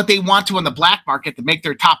sell what they want to on the black market to make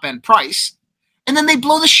their top-end price. And then they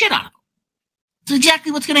blow the shit out of them. That's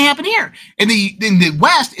exactly what's going to happen here. And the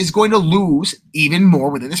West is going to lose even more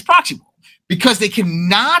within this proxy war. Because they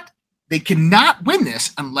cannot win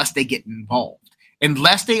this unless they get involved.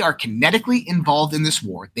 Unless they are kinetically involved in this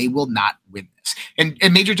war, they will not win this.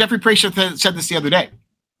 And Major Jeffrey Pratchett said this the other day.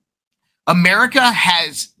 America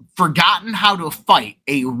has forgotten how to fight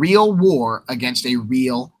a real war against a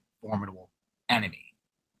real formidable enemy.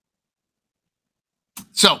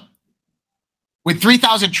 So, with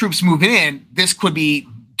 3,000 troops moving in, this could be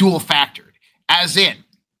dual factored. As in,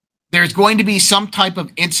 there's going to be some type of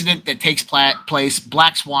incident that takes place,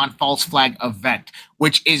 Black Swan false flag event,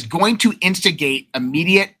 which is going to instigate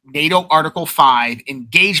immediate NATO Article 5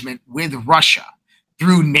 engagement with Russia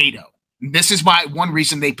through NATO. This is why one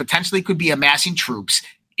reason they potentially could be amassing troops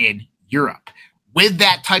in Europe. With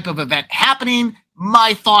that type of event happening,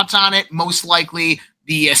 my thoughts on it, most likely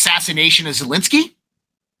the assassination of Zelensky.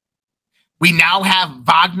 We now have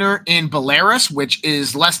Wagner in Belarus, which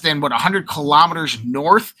is less than 100 kilometers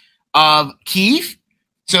north of Kyiv.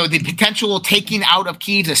 So the potential taking out of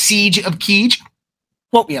Kyiv, the siege of Kyiv.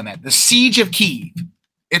 Quote me on that. The siege of Kyiv.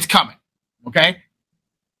 It's coming. Okay?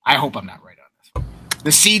 I hope I'm not right on this.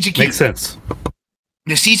 The siege of Kyiv. Makes sense.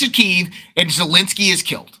 The siege of Kyiv, and Zelensky is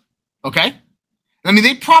killed. Okay? I mean,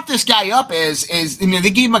 they propped this guy up as they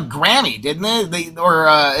gave him a Grammy, didn't they? Or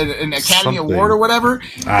an Academy Award or whatever.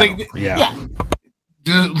 Yeah.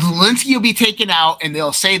 Zelensky will be taken out, and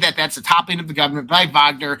they'll say that that's the top end of the government by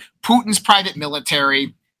Wagner, Putin's private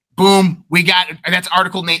military. Boom, we got that's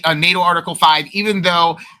NATO Article 5. Even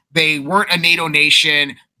though they weren't a NATO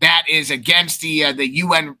nation, that is against the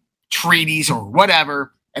UN treaties or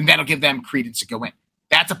whatever, and that'll give them credence to go in.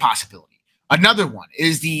 That's a possibility. Another one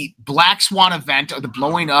is the Black Swan event, or the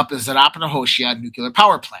blowing up of the Zaporizhzhia nuclear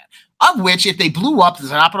power plant, of which, if they blew up the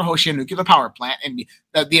Zaporizhzhia nuclear power plant, and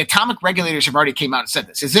the atomic regulators have already came out and said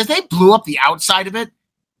this, is if they blew up the outside of it,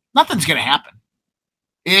 nothing's going to happen.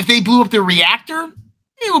 If they blew up the reactor,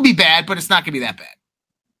 it would be bad, but it's not going to be that bad.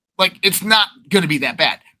 Like, it's not going to be that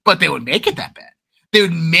bad, but they would make it that bad. They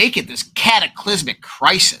would make it this cataclysmic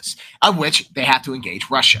crisis of which they have to engage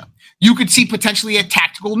Russia. You could see potentially a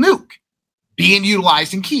tactical nuke being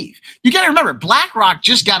utilized in Kyiv. You got to remember, BlackRock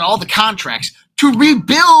just got all the contracts to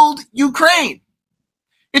rebuild Ukraine.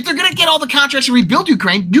 If they're going to get all the contracts to rebuild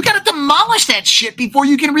Ukraine, you got to demolish that shit before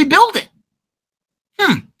you can rebuild it.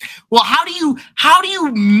 Well, how do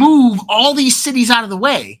you move all these cities out of the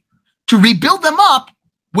way to rebuild them up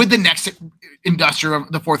with the next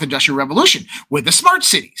the fourth industrial revolution, with the smart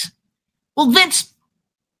cities? Well, Vince,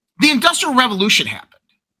 the industrial revolution happened,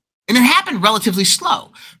 and it happened relatively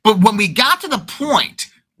slow. But when we got to the point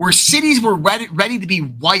where cities were ready to be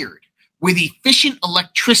wired with efficient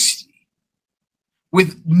electricity,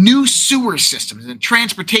 with new sewer systems and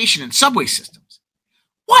transportation and subway systems,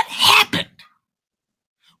 what happened?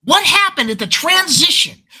 What happened at the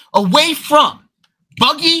transition away from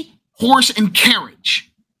buggy, horse, and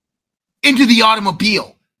carriage into the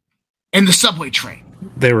automobile and the subway train?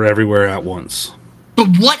 They were everywhere at once. But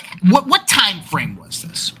what time frame was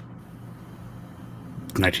this?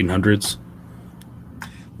 1900s.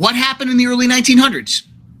 What happened in the early 1900s?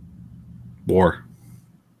 War.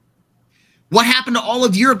 What happened to all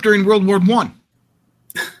of Europe during World War I?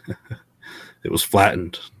 It was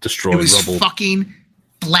flattened, destroyed, rubble. It was fucking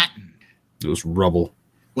flattened. It was rubble.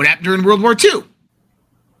 What happened during World War II?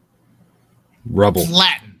 Rubble.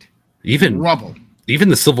 Flattened. Even rubble. Even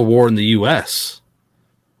the Civil War in the U.S.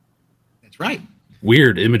 That's right.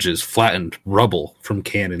 Weird images, flattened rubble from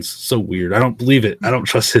cannons. So weird. I don't believe it. I don't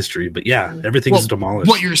trust history. But yeah, everything's demolished.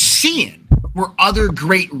 What you're seeing were other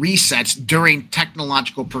great resets during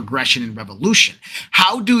technological progression and revolution.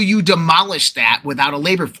 How do you demolish that without a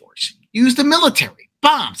labor force? Use the military.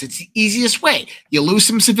 Bombs. It's the easiest way. You lose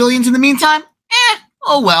some civilians in the meantime?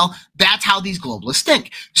 Oh well, that's how these globalists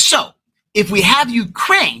think. So, if we have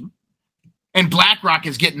Ukraine, and BlackRock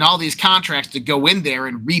is getting all these contracts to go in there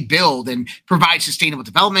and rebuild and provide sustainable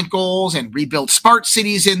development goals and rebuild smart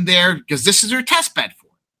cities in there, because this is their test bed for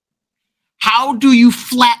it. How do you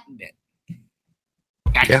flatten it?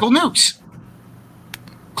 Tactical nukes.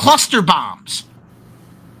 Cluster bombs.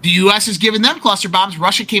 The U.S. has given them cluster bombs.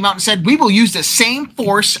 Russia came out and said, we will use the same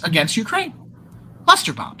force against Ukraine.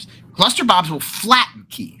 Cluster bombs. Cluster bombs will flatten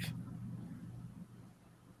Kyiv.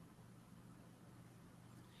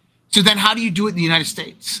 So then how do you do it in the United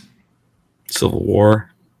States? Civil War.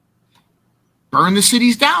 Burn the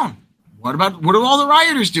cities down. What do all the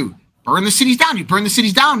rioters do? Burn the cities down. You burn the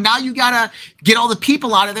cities down. Now you got to get all the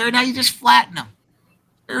people out of there. Now you just flatten them.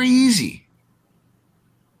 Very easy.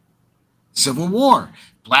 Civil War.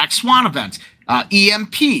 Black Swan events.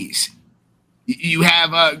 EMPs. You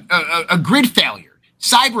have a grid failure.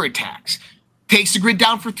 Cyber attacks. Takes the grid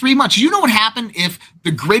down for 3 months. You know what happened if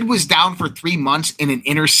the grid was down for 3 months in an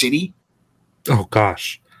inner city? Oh,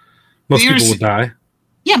 gosh. Most people would die.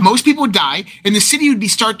 Yeah, most people would die, and the city would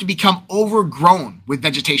start to become overgrown with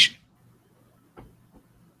vegetation.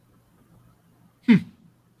 And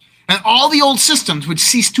all the old systems would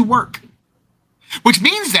cease to work, which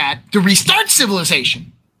means that to restart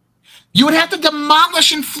civilization, you would have to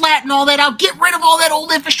demolish and flatten all that out, get rid of all that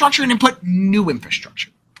old infrastructure, and then put new infrastructure.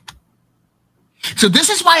 So this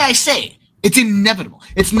is why I say it's inevitable.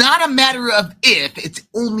 It's not a matter of if, it's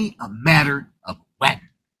only a matter of when.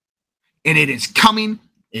 And it is coming,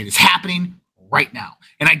 it is happening right now.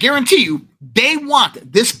 And I guarantee you, they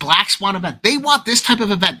want this Black Swan event, they want this type of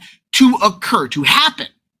event to occur, to happen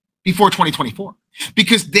before 2024.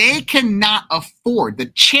 Because they cannot afford the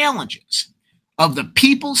challenges of the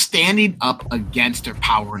people standing up against their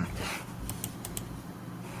power and authority.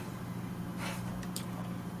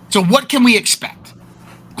 So what can we expect?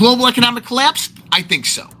 Global economic collapse? I think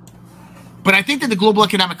so. But I think that the global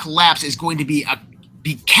economic collapse is going to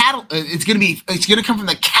it's going to come from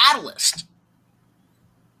the catalyst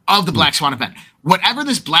of the Black Swan event. Whatever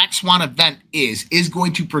this Black Swan event is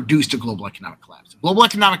going to produce the global economic collapse. Global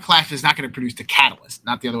economic collapse is not going to produce the catalyst,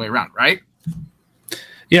 not the other way around, right?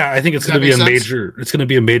 Yeah, I think it's going to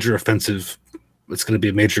be a major offensive. It's going to be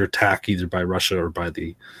a major attack either by Russia or by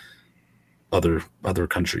the other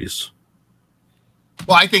countries.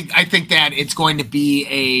 Well, I think that it's going to be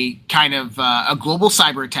a kind of a global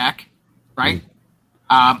cyber attack, right?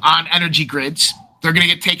 On energy grids. They're going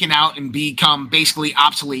to get taken out and become basically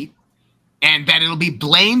obsolete, and then it'll be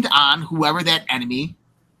blamed on whoever that enemy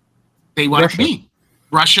they want it to be.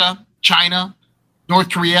 Russia, China, North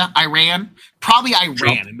Korea, Iran, probably Iran.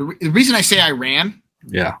 Trump. And the reason I say Iran,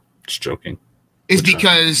 yeah, just joking, is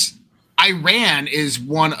because Iran is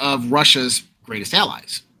one of Russia's greatest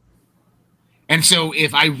allies. And so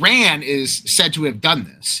if Iran is said to have done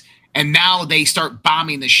this, and now they start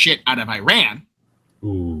bombing the shit out of Iran,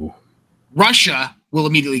 Russia will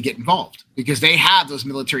immediately get involved because they have those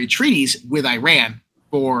military treaties with Iran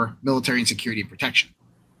for military and security and protection.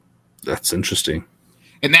 That's interesting.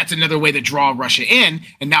 And that's another way to draw Russia in.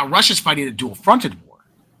 And now Russia's fighting a dual-fronted war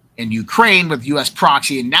in Ukraine with U.S.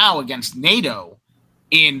 proxy, and now against NATO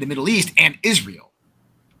in the Middle East and Israel.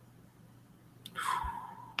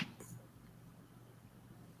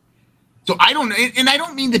 So I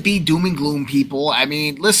don't mean to be doom and gloom, people. I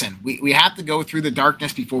mean, listen, we have to go through the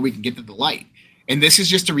darkness before we can get to the light. And this is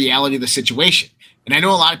just the reality of the situation. And I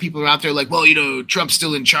know a lot of people are out there like, well, Trump's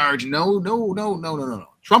still in charge. No.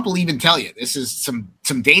 Trump will even tell you this is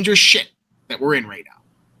some dangerous shit that we're in right now.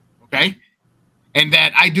 Okay? And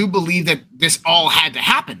that I do believe that this all had to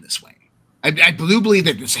happen this way. I do believe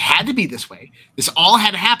that this had to be this way. This all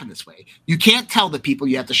had to happen this way. You can't tell the people,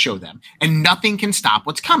 you have to show them. And nothing can stop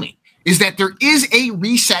what's coming. Is that there is a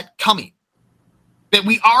reset coming. That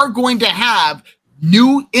we are going to have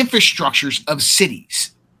new infrastructures of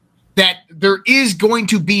cities. That there is going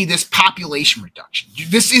to be this population reduction.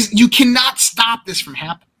 You cannot stop this from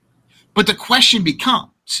happening. But the question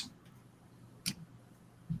becomes,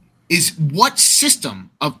 is what system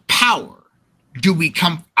of power do we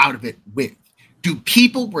come out of it with? Do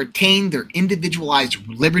people retain their individualized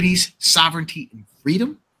liberties, sovereignty, and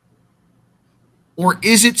freedom? Or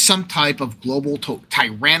is it some type of global,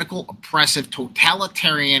 tyrannical, oppressive,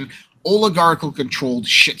 totalitarian, oligarchical controlled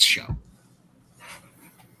shit show.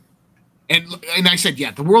 And I said,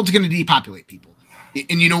 yeah, the world's going to depopulate people.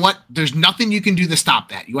 And you know what? There's nothing you can do to stop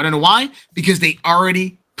that. You want to know why? Because they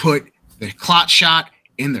already put the clot shot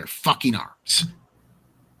in their fucking arms.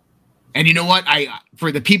 And you know what?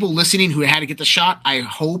 For the people listening who had to get the shot, I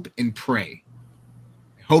hope and pray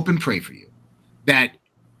for you that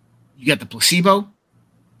you get the placebo,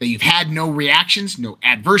 that you've had no reactions, no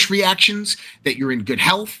adverse reactions, that you're in good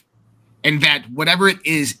health, and that whatever it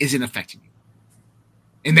is isn't affecting you.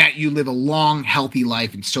 And that you live a long, healthy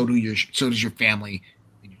life, and so does your family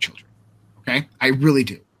and your children. Okay? I really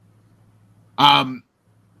do.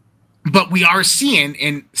 But we are seeing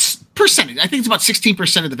in percentage, I think it's about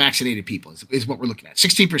 16% of the vaccinated people is what we're looking at.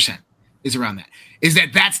 16% is around that. Is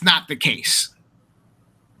that that's not the case.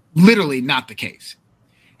 Literally not the case.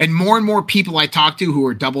 And more people I talk to who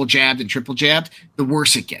are double jabbed and triple jabbed, the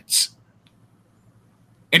worse it gets.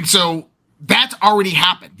 And so that's already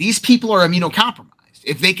happened. These people are immunocompromised.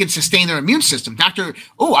 If they can sustain their immune system. I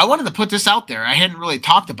wanted to put this out there. I hadn't really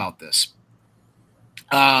talked about this.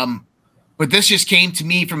 But this just came to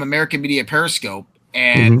me from American Media Periscope,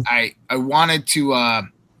 and I wanted to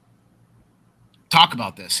talk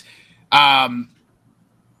about this.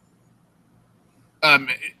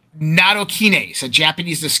 Nattokinase, a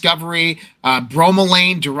Japanese discovery,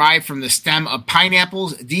 bromelain derived from the stem of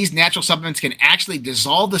pineapples. These natural supplements can actually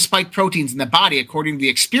dissolve the spike proteins in the body, according to the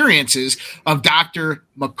experiences of Dr.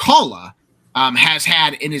 McCullough has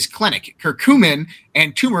had in his clinic. Curcumin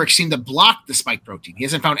and turmeric seem to block the spike protein. He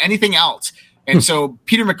hasn't found anything else. And so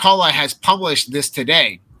Peter McCullough has published this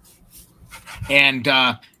today. And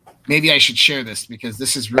maybe I should share this because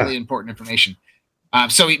this is really important information.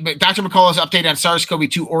 So Dr. McCullough's update on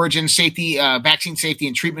SARS-CoV-2 origin, safety, vaccine safety,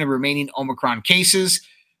 and treatment of remaining Omicron cases.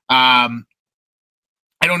 I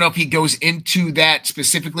don't know if he goes into that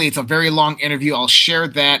specifically. It's a very long interview. I'll share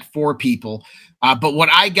that for people. But what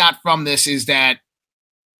I got from this is that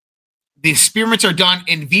the experiments are done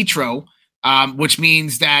in vitro, which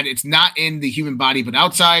means that it's not in the human body, but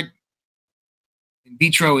outside. In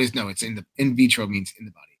vitro is in vitro means in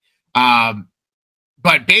the body.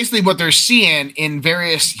 But basically what they're seeing in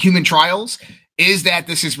various human trials is that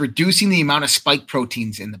this is reducing the amount of spike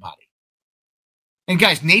proteins in the body. And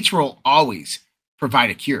guys, nature will always provide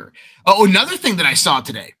a cure. Oh, another thing that I saw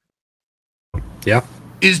today. Yeah.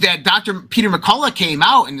 Is that Dr. Peter McCullough came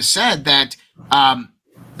out and said that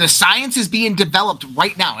the science is being developed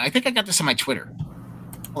right now. I think I got this on my Twitter.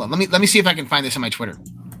 Hold on, let me see if I can find this on my Twitter.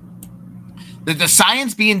 The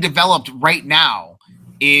science being developed right now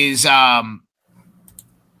is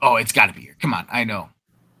it's got to be here. Come on, I know.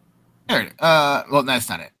 There it is. Well, that's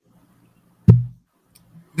not it.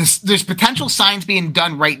 There's potential science being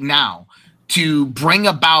done right now to bring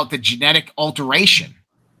about the genetic alteration,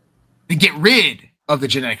 to get rid of the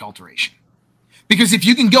genetic alteration. Because if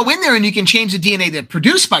you can go in there and you can change the DNA that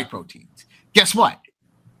produce spike proteins, guess what?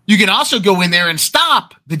 You can also go in there and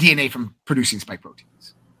stop the DNA from producing spike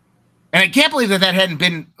proteins. And I can't believe that hadn't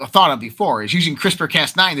been thought of before, is using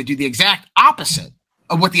CRISPR-Cas9 to do the exact opposite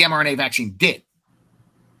of what the mRNA vaccine did.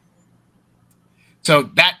 So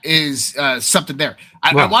that is something there.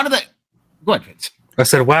 I wanted to go ahead, Vince. I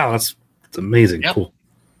said, wow, that's amazing. Yep. Cool.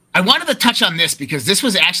 I wanted to touch on this because this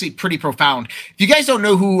was actually pretty profound. If you guys don't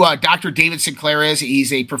know who Dr. David Sinclair is,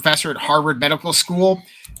 he's a professor at Harvard Medical School.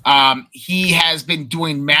 He has been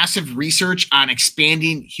doing massive research on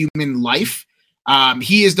expanding human life.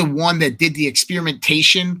 He is the one that did the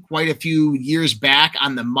experimentation quite a few years back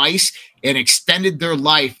on the mice and extended their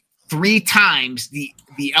life 3 times the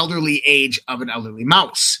elderly age of an elderly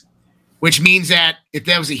mouse, which means that if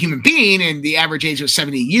that was a human being and the average age was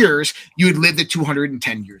 70 years, you would live to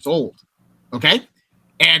 210 years old. Okay.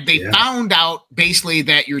 And they found out basically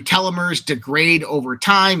that your telomeres degrade over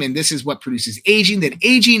time. And this is what produces aging, that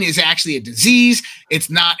aging is actually a disease.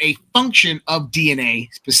 It's not a function of DNA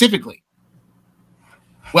specifically.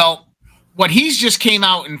 Well, what he's just came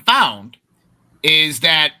out and found is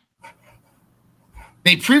that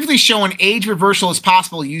they previously shown age reversal is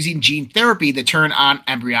possible using gene therapy to turn on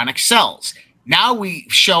embryonic cells. Now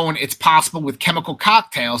we've shown it's possible with chemical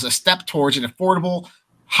cocktails, a step towards an affordable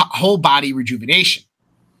whole body rejuvenation.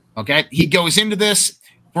 Okay, he goes into this.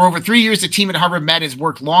 For over 3 years, the team at Harvard Med has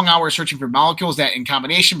worked long hours searching for molecules that in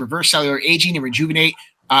combination reverse cellular aging and rejuvenate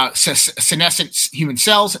senescent human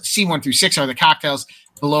cells. C1 through 6 are the cocktails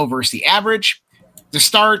below versus the average. To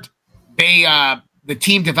start, the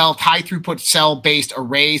team developed high-throughput cell-based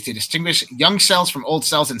arrays to distinguish young cells from old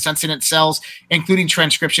cells and senescent cells, including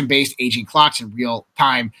transcription-based aging clocks and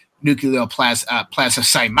real-time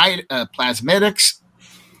nucleoplasmatics.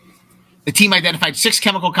 The team identified 6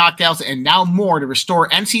 chemical cocktails and now more to restore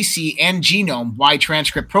NCC and genome-wide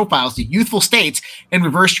transcript profiles to youthful states and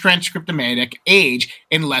reverse transcriptomic age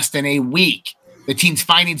in less than a week. The team's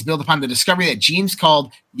findings build upon the discovery that genes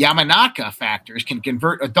called Yamanaka factors can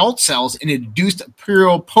convert adult cells into induced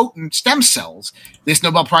pluripotent stem cells. This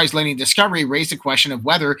Nobel Prize-winning discovery raised the question of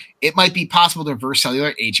whether it might be possible to reverse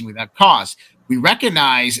cellular aging without cause. We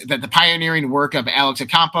recognize that the pioneering work of Alex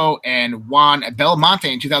Ocampo and Juan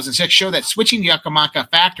Belmonte in 2006 showed that switching Yamanaka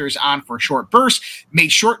factors on for short bursts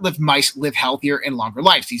made short-lived mice live healthier and longer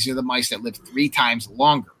lives. These are the mice that live 3 times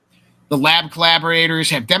longer. The lab collaborators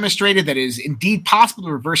have demonstrated that it is indeed possible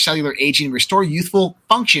to reverse cellular aging and restore youthful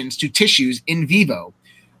functions to tissues in vivo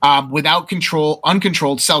without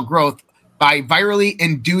uncontrolled cell growth by virally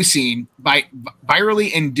inducing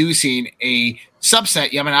a subset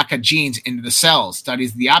Yamanaka genes into the cells.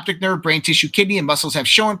 Studies of the optic nerve, brain tissue, kidney, and muscles have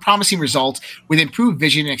shown promising results with improved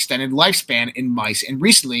vision and extended lifespan in mice, and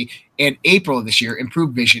recently, in April of this year,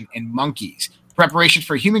 improved vision in monkeys. Preparations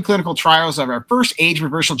for human clinical trials of our first age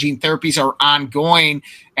reversal gene therapies are ongoing,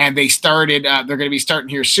 and they started. They're going to be starting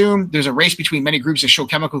here soon. There's a race between many groups that show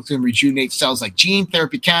chemicals can rejuvenate cells like gene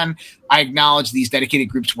therapy can. I acknowledge these dedicated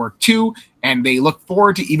groups work too, and they look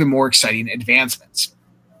forward to even more exciting advancements.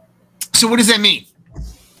 So what does that mean?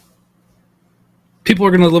 People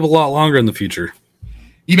are going to live a lot longer in the future.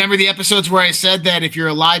 You remember the episodes where I said that if you're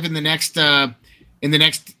alive in the next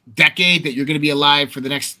decade, that you're going to be alive for the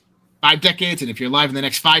next 5 decades, and if you're alive in the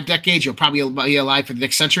next 5 decades, you'll probably be alive for the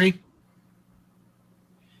next century.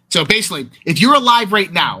 So basically, if you're alive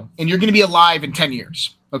right now, and you're going to be alive in 10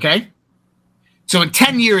 years, okay? So in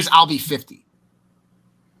 10 years, I'll be 50.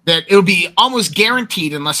 That it'll be almost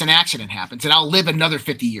guaranteed, unless an accident happens, that I'll live another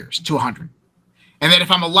 50 years to 100. And that if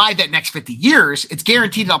I'm alive that next 50 years, it's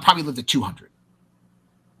guaranteed that I'll probably live to 200.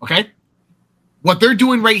 Okay? What they're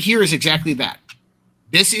doing right here is exactly that.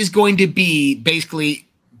 This is going to be basically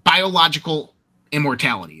biological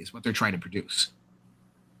immortality is what they're trying to produce.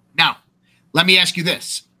 Now, let me ask you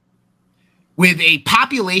this. With a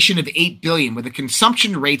population of 8 billion, with the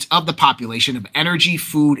consumption rates of the population of energy,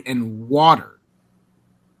 food, and water,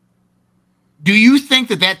 do you think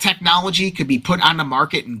that that technology could be put on the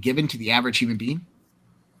market and given to the average human being?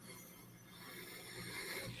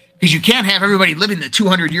 Because you can't have everybody living to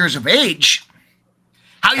 200 years of age.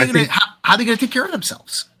 How are they going to take care of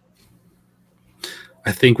themselves?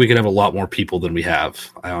 I think we could have a lot more people than we have.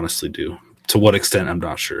 I honestly do. To what extent, I'm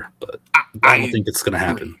not sure, but I don't think it's going to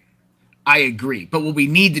happen. I agree. But what we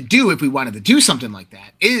need to do, if we wanted to do something like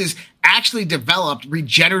that, is actually develop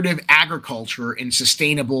regenerative agriculture and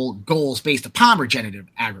sustainable goals based upon regenerative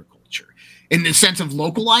agriculture in the sense of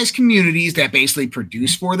localized communities that basically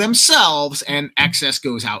produce for themselves and excess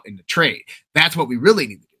goes out into trade. That's what we really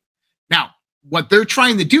need to do. Now, what they're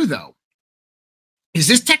trying to do, though, is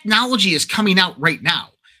this technology is coming out right now,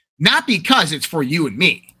 not because it's for you and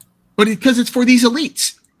me, but because it's for these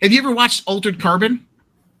elites. Have you ever watched Altered Carbon?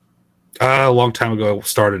 A long time ago, I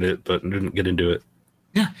started it, but didn't get into it.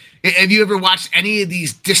 Yeah. Have you ever watched any of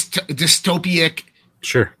these dystopic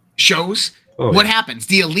shows? Oh, what happens?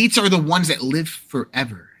 The elites are the ones that live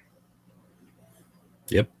forever.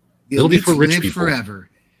 Yep. It'll be for rich people forever.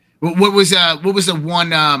 What was the one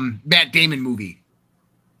Matt Damon movie?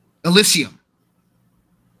 Elysium.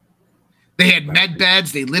 They had med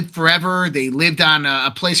beds. They lived forever. They lived on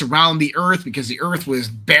a place around the earth because the earth was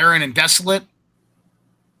barren and desolate.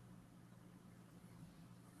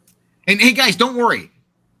 And hey, guys, don't worry.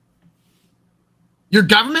 Your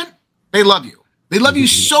government, they love you. They love you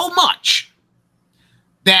so much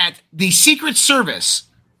that the Secret Service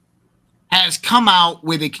has come out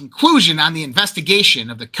with a conclusion on the investigation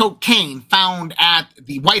of the cocaine found at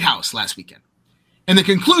the White House last weekend. And the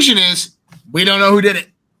conclusion is, we don't know who did it.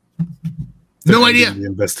 No idea. The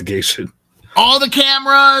investigation. All the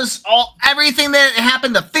cameras, everything that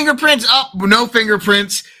happened, the fingerprints, no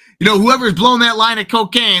fingerprints. You know, whoever's blown that line of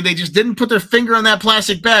cocaine, they just didn't put their finger on that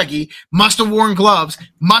plastic baggie, must have worn gloves,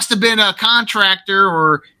 must have been a contractor,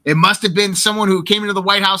 or it must have been someone who came into the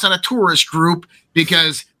White House on a tourist group,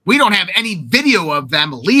 because we don't have any video of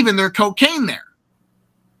them leaving their cocaine there.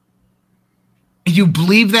 If you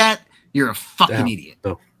believe that, you're a fucking idiot.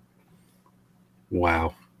 Oh.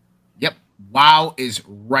 Wow. Yep. Wow is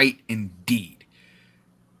right indeed.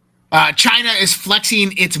 China is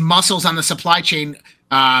flexing its muscles on the supply chain,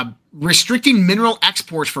 restricting mineral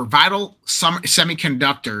exports for vital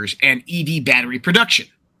semiconductors and EV battery production.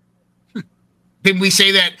 Then we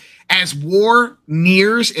say that as war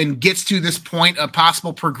nears and gets to this point of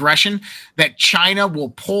possible progression, that China will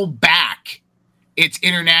pull back its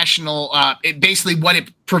international, basically what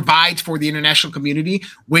it provides for the international community,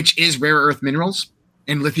 which is rare earth minerals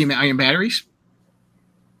and lithium-ion batteries.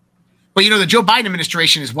 But, the Joe Biden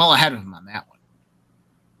administration is well ahead of him on that one.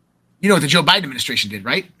 You know what the Joe Biden administration did,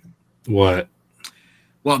 right? What?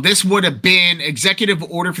 Well, this would have been executive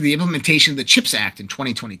order for the implementation of the CHIPS Act in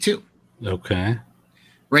 2022. Okay.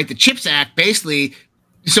 Right? The CHIPS Act basically,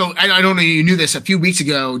 so I don't know if you knew this, a few weeks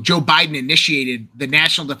ago, Joe Biden initiated the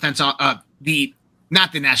National Defense, not the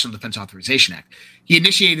National Defense Authorization Act. He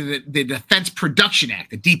initiated the Defense Production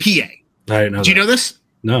Act, the DPA. I didn't know that. Did you know this?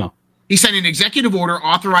 No. He signed an executive order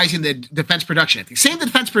authorizing the Defense Production Act. The same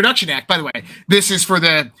Defense Production Act, by the way, this is for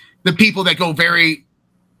the people that go very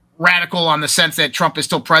radical on the sense that Trump is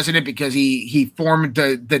still president because he formed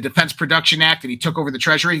the Defense Production Act and he took over the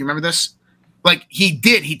Treasury. You remember this? Like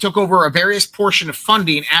he took over a various portion of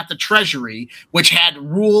funding at the Treasury, which had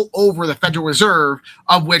rule over the Federal Reserve,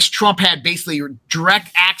 of which Trump had basically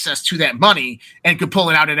direct access to that money and could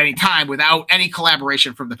pull it out at any time without any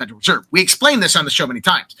collaboration from the Federal Reserve. We explained this on the show many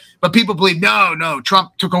times, but people believe, no,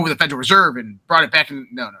 Trump took over the Federal Reserve and brought it back. And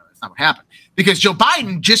no, that's not what happened, because Joe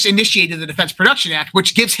Biden just initiated the Defense Production Act,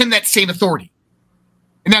 which gives him that same authority.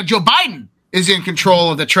 And now Joe Biden is in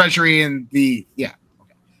control of the Treasury and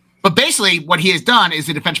But basically what he has done is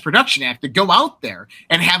the Defense Production Act to go out there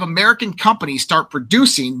and have American companies start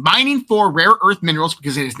mining for rare earth minerals,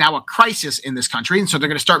 because it is now a crisis in this country. And so they're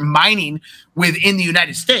going to start mining within the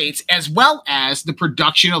United States, as well as the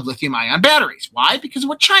production of lithium-ion batteries. Why? Because of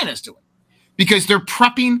what China's doing. Because they're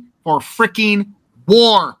prepping for freaking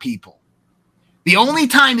war, people. The only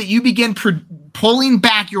time that you begin pulling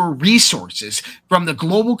back your resources from the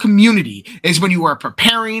global community is when you are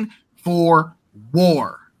preparing for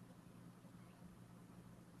war.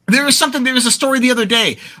 There was a story the other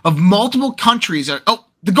day of multiple countries.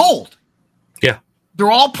 The gold. Yeah.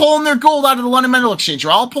 They're all pulling their gold out of the London Metal Exchange.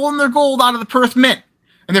 They're all pulling their gold out of the Perth Mint.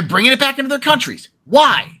 And they're bringing it back into their countries.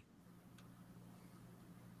 Why?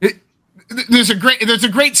 There's a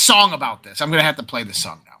great song about this. I'm going to have to play this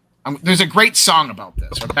song now. There's a great song about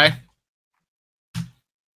this, okay?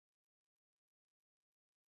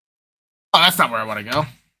 Oh, that's not where I want to go.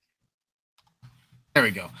 There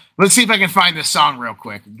we go. Let's see if I can find this song real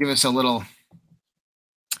quick. Give us a little.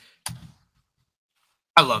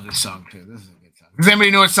 I love this song too. This is a good song. Does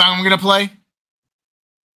anybody know what song I'm going to play?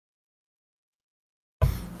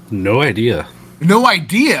 No idea. No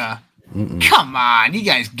idea? Mm-mm. Come on. You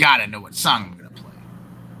guys got to know what song I'm going to play.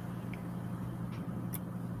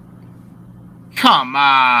 Come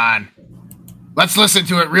on. Let's listen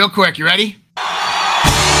to it real quick. You ready?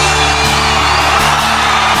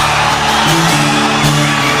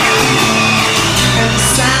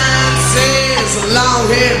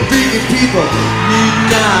 Long-haired freaking people need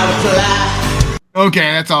not apply.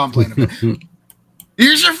 Okay, that's all I'm playing about.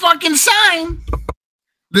 Here's your fucking sign.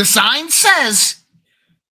 The sign says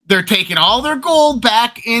they're taking all their gold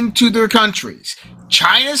back into their countries.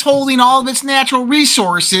 China's holding all of its natural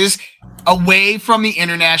resources away from the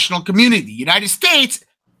international community. The United States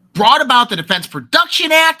brought about the Defense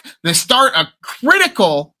Production Act to start a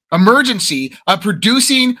critical emergency of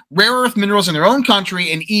producing rare earth minerals in their own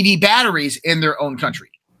country and EV batteries in their own country.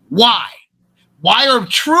 Why? Why are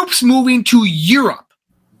troops moving to Europe?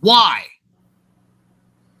 Why?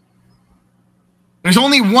 There's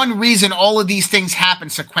only one reason all of these things happen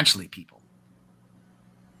sequentially, people.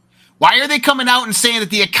 Why are they coming out and saying that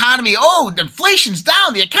the economy, the inflation's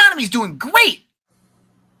down, the economy's doing great?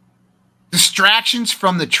 Distractions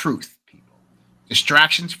from the truth, people.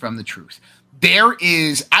 Distractions from the truth.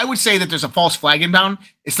 I would say that there's a false flag inbound.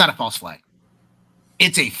 It's not a false flag.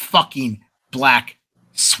 It's a fucking black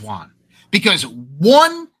swan. Because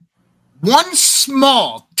one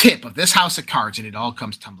small tip of this house of cards and it all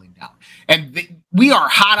comes tumbling down. And we are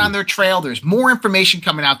hot on their trail. There's more information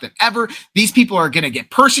coming out than ever. These people are going to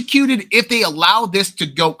get persecuted if they allow this to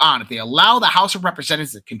go on. If they allow the House of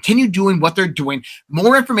Representatives to continue doing what they're doing,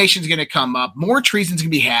 more information is going to come up. More treason is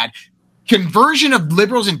going to be had. Conversion of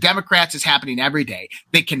liberals and Democrats is happening every day.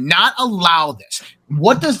 They cannot allow this.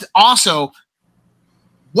 What does also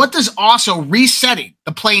resetting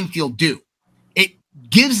the playing field do? It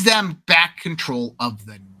gives them back control of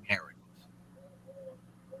the narrative.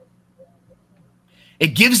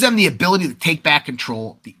 It gives them the ability to take back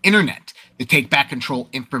control of the internet, to take back control of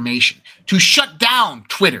information, to shut down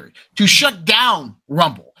Twitter, to shut down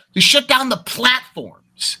Rumble, to shut down the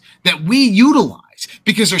platforms that we utilize,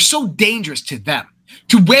 because they're so dangerous to them.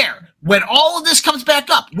 To where, when all of this comes back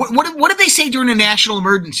up, what did they say during a national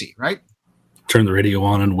emergency, right? Turn the radio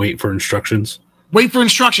on and wait for instructions. Wait for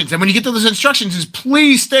instructions. And when you get to those instructions, is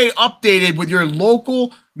please stay updated with your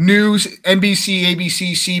local news, NBC,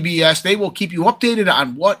 ABC, CBS. They will keep you updated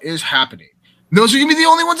on what is happening. Those are going to be the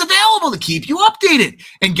only ones available to keep you updated.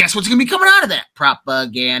 And guess what's going to be coming out of that?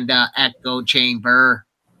 Propaganda echo chamber.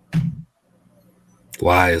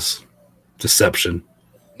 Lies. Deception.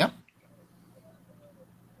 Yep.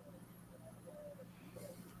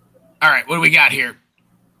 All right, what do we got here?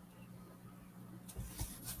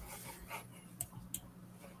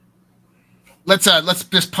 Let's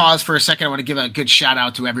just pause for a second. I want to give a good shout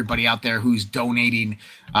out to everybody out there who's donating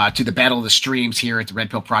to the Battle of the Streams here at the Red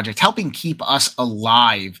Pill Project, helping keep us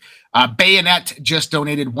alive. Bayonet just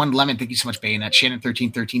donated 1 lemon. Thank you so much, Bayonet.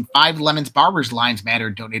 Shannon1313, 5 lemons. Barber's Lines Matter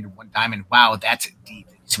donated 1 diamond. Wow, that's deep.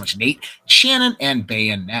 Thank you so much, Nate, Shannon, and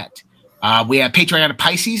Bayonet. We have Patreon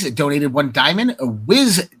Pisces donated 1 diamond.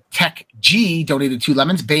 Wiz Tech G donated 2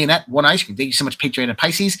 lemons. Bayonet 1 ice cream. Thank you so much, Patreon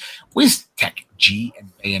Pisces. Wiz Tech G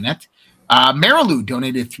and Bayonet. Marilou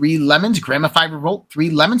donated 3 lemons. Grandma 5 Revolt,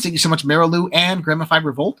 3 lemons. Thank you so much, Marilou and Grandma 5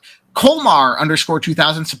 Revolt. Colmar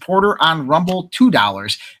 _2000 supporter on Rumble,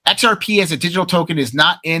 $2. XRP as a digital token is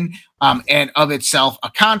not in and of itself a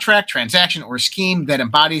contract, transaction, or scheme that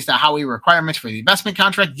embodies the Howey requirements for the investment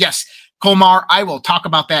contract. Yes, Colmar, I will talk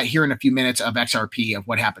about that here in a few minutes of XRP, of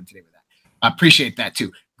what happened today with that. Appreciate that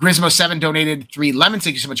too. Grismo7 donated 3 lemons.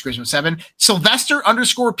 Thank you so much, Grismo7. Sylvester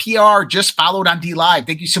 _PR just followed on D Live.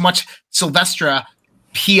 Thank you so much, Sylvestra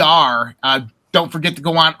PR. Don't forget to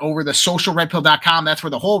go on over to socialredpill.com. That's where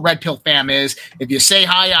the whole Red Pill fam is. If you say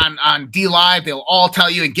hi on D Live, they'll all tell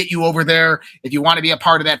you and get you over there. If you want to be a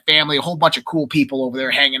part of that family, a whole bunch of cool people over there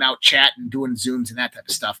hanging out, chatting, doing Zooms and that type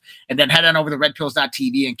of stuff. And then head on over to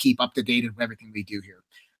redpills.tv and keep up to date with everything we do here.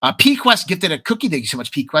 P-Quest gifted a cookie. Thank you so much,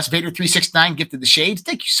 P-Quest. Vader369 gifted the shades.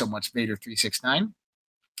 Thank you so much, Vader369.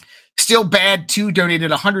 Still Bad 2 donated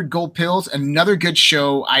 100 gold pills. Another good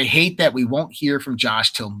show. I hate that we won't hear from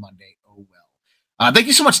Josh till Monday. Oh, well. Thank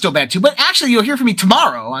you so much, Still Bad 2. But actually, you'll hear from me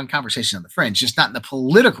tomorrow on Conversation on the Fringe, just not in the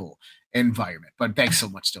political environment. But thanks so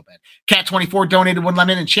much, Still Bad. Cat24 donated 1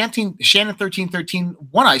 lemon, and Shannon1313,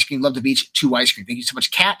 1 ice cream. Love the Beach, 2 ice cream. Thank you so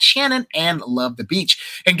much, Cat, Shannon, and Love the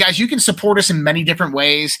Beach. And guys, you can support us in many different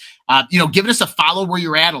ways. Giving us a follow where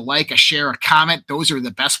you're at, a like, a share, a comment. Those are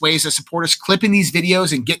the best ways to support us. Clipping these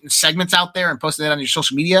videos and getting segments out there and posting that on your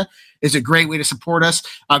social media is a great way to support us.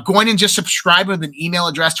 Going and just subscribing with an email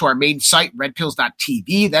address to our main site,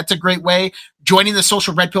 redpills.tv. That's a great way. Joining the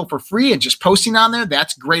Social Red Pill for free and just posting on there,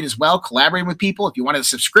 that's great as well. Collaborating with people. If you wanted a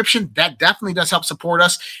subscription, that definitely does help support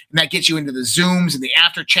us. And that gets you into the Zooms and the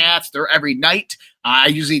after chats. They're every night. I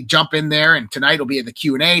usually jump in there, and tonight will be at the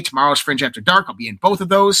Q&A. Tomorrow's Fringe After Dark. I'll be in both of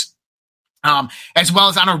those. As well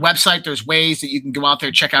as on our website, there's ways that you can go out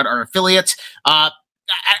there, check out our affiliates.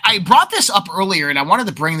 I brought this up earlier, and I wanted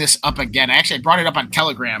to bring this up again. I brought it up on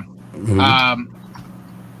Telegram.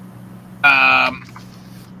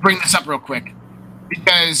 Bring this up real quick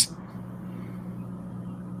because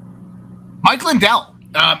Mike Lindell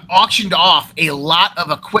auctioned off a lot of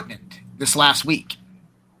equipment this last week.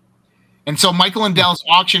 And so Michael Lindell's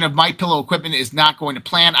auction of MyPillow equipment is not going to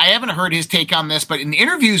plan. I haven't heard his take on this, but in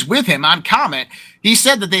interviews with him on Comment, he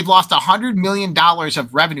said that they've lost $100 million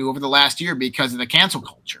of revenue over the last year because of the cancel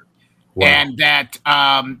culture. Wow. And that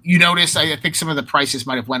you notice, I think some of the prices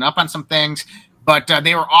might have went up on some things, but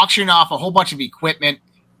they were auctioning off a whole bunch of equipment.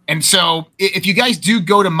 And so if you guys do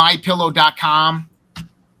go to mypillow.com,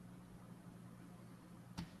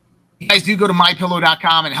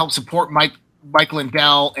 and help support Mike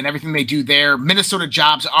Lindell and everything they do there. Minnesota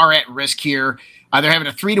jobs are at risk here. They're having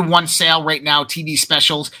a 3-to-1 sale right now, TV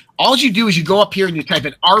specials. All you do is you go up here and you type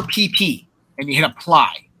in RPP and you hit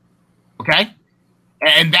apply. Okay?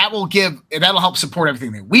 And that'll help support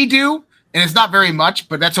everything that we do. And it's not very much,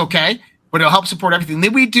 but that's okay. But it'll help support everything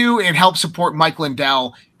that we do and help support Mike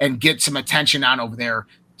Lindell and get some attention on over there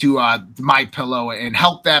to MyPillow and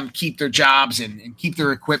help them keep their jobs and keep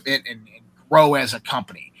their equipment and grow as a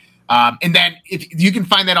company. And then if you can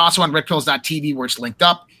find that also on redpills.tv where it's linked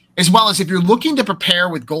up, as well as if you're looking to prepare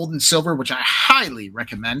with gold and silver, which I highly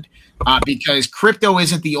recommend because crypto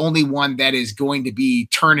isn't the only one that is going to be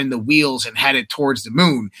turning the wheels and headed towards the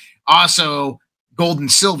moon. Also, gold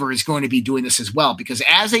and silver is going to be doing this as well because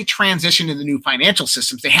as they transition to the new financial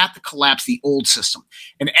systems, they have to collapse the old system.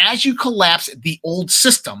 And as you collapse the old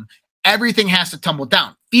system, everything has to tumble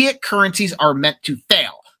down. Fiat currencies are meant to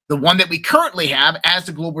fail. The one that we currently have as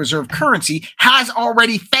the global reserve currency has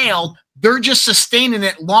already failed. They're just sustaining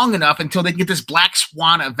it long enough until they get this black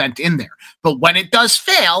swan event in there. But when it does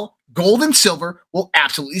fail, gold and silver will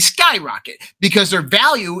absolutely skyrocket because their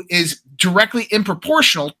value is directly in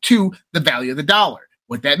proportional to the value of the dollar.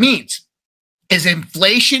 What that means As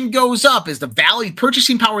inflation goes up, as the value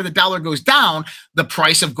purchasing power of the dollar goes down, the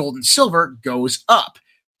price of gold and silver goes up.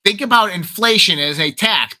 Think about inflation as a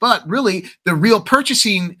tax, but really the real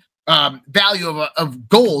purchasing value of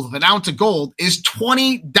gold, of an ounce of gold, is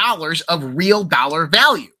 $20 of real dollar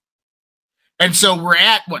value. And so we're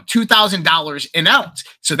at, $2,000 an ounce.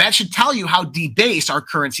 So that should tell you how debased our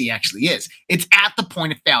currency actually is. It's at the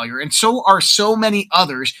point of failure, and so are so many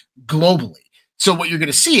others globally. So what you're going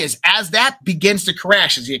to see is as that begins to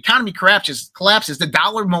crash, as the economy collapses, the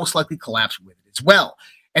dollar most likely collapse with it as well.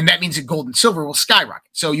 And that means that gold and silver will skyrocket.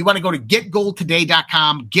 So you want to go to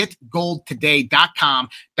getgoldtoday.com, getgoldtoday.com,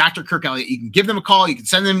 Dr. Kirk Elliott. You can give them a call. You can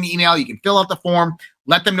send them an email. You can fill out the form.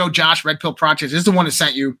 Let them know Josh, Red Pill Project, is the one that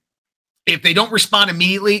sent you. If they don't respond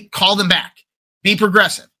immediately, call them back. Be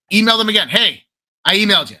progressive. Email them again. Hey, I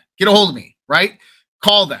emailed you. Get a hold of me, right?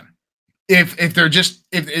 Call them. If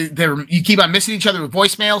you keep on missing each other with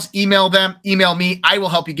voicemails, email them, email me. I will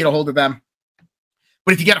help you get a hold of them.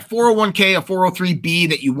 But if you got a 401k, a 403b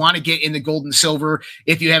that you want to get in the gold and silver,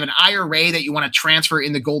 if you have an IRA that you want to transfer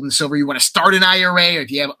in the gold and silver, you want to start an IRA, or if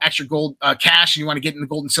you have extra gold cash and you want to get in the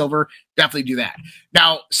gold and silver, definitely do that.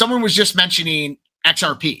 Now, someone was just mentioning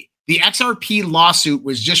XRP. The XRP lawsuit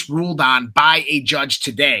was just ruled on by a judge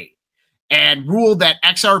today and ruled that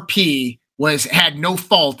XRP had no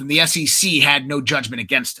fault and the SEC had no judgment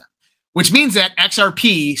against him, which means that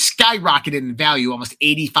XRP skyrocketed in value almost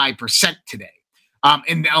 85% today.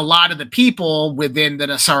 And a lot of the people within the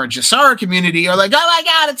Nasara Jassara community are like, oh my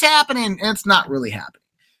God, it's happening. And it's not really happening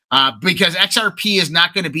because XRP is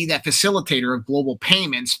not going to be that facilitator of global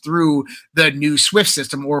payments through the new SWIFT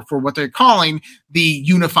system, or for what they're calling the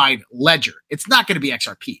unified ledger. It's not going to be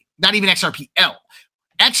XRP, not even XRPL.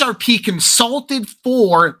 XRP consulted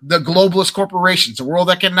for the globalist corporations, the World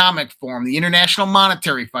Economic Forum, the International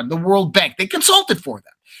Monetary Fund, the World Bank. They consulted for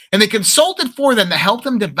them. And they consulted for them to help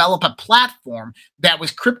them develop a platform that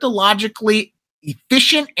was cryptologically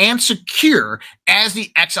efficient and secure as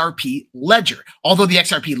the XRP ledger. Although the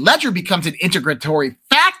XRP ledger becomes an integratory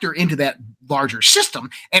factor into that larger system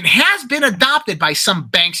and has been adopted by some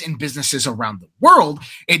banks and businesses around the world,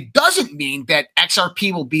 it doesn't mean that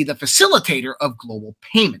XRP will be the facilitator of global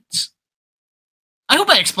payments. I hope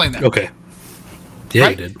I explained that. Okay. Yeah,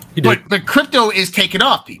 right? You did. But crypto is taking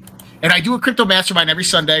off, people. And I do a crypto mastermind every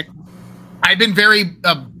Sunday. I've been very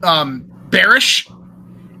bearish.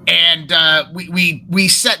 And we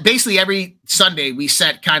set basically every Sunday, we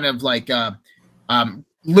set kind of like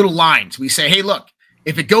little lines. We say, hey, look,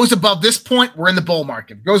 if it goes above this point, we're in the bull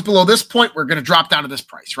market. If it goes below this point, we're going to drop down to this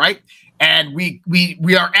price, right? And we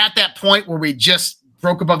are at that point where we just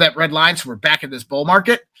broke above that red line, so we're back in this bull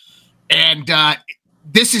market. And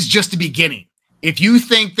this is just the beginning. If you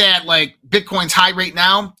think that like Bitcoin's high right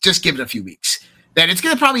now, just give it a few weeks. That it's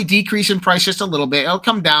going to probably decrease in price just a little bit. It'll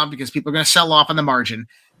come down because people are going to sell off on the margin.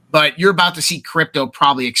 But you're about to see crypto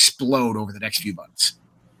probably explode over the next few months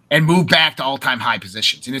and move back to all-time high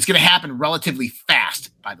positions. And it's going to happen relatively fast,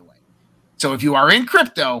 by the way. So if you are in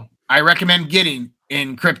crypto, I recommend getting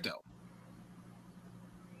in crypto.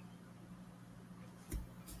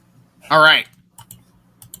 All right.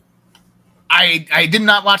 I did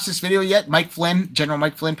not watch this video yet. General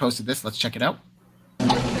Mike Flynn posted this. Let's check it out.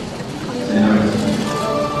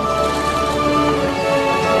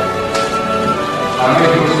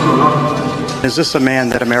 Is this a man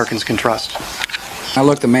that Americans can trust? I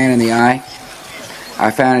looked the man in the eye.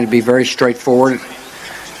 I found him to be very straightforward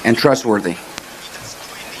and trustworthy.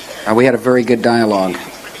 We had a very good dialogue.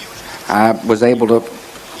 I was able to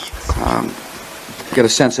get a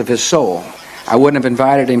sense of his soul. I wouldn't have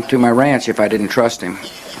invited him to my ranch if I didn't trust him.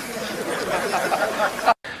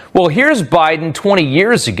 Well, here's Biden 20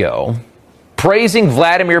 years ago praising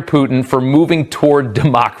Vladimir Putin for moving toward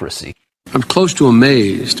democracy. I'm close to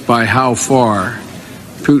amazed by how far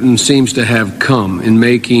Putin seems to have come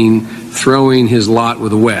in throwing his lot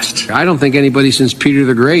with the West. I don't think anybody since Peter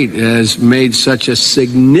the Great has made such a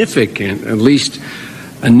significant, at least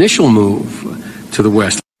initial move to the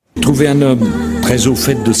West. Trouver un homme très au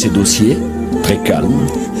fait de ses dossiers, très calme,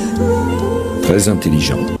 très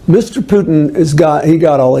intelligent. Mr. Putin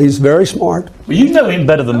he's very smart. Well, you know him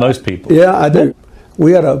better than most people. Yeah, I do.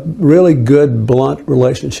 We had a really good, blunt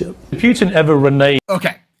relationship. Did Putin ever renege?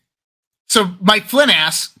 Okay. So Mike Flynn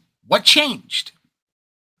asks, what changed?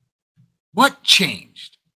 What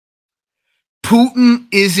changed? Putin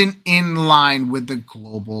isn't in line with the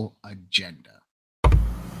global agenda.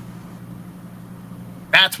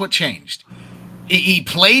 That's what changed. He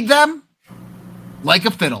played them like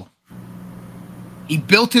a fiddle. He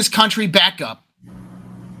built his country back up.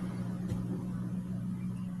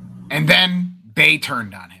 And then they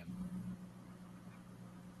turned on him.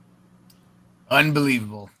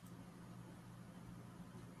 Unbelievable.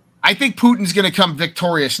 I think Putin's going to come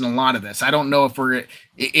victorious in a lot of this. I don't know if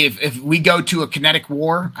we go to a kinetic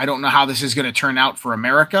war. I don't know how this is going to turn out for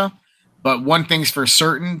America. But one thing's for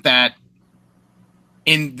certain, that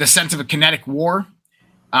in the sense of a kinetic war,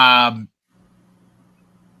 that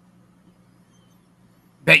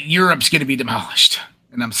Europe's going to be demolished.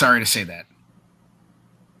 And I'm sorry to say that.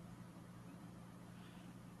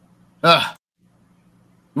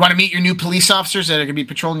 You want to meet your new police officers that are going to be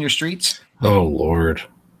patrolling your streets? Oh, Lord.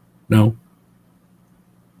 No.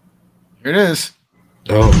 Here it is.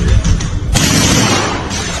 Oh,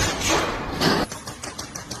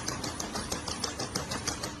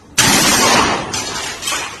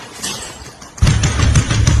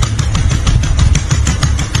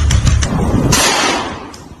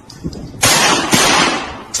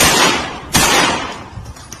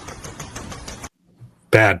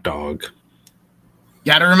 bad dog.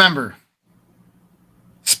 Got to remember,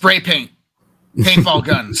 spray paint, paintball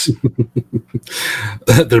guns.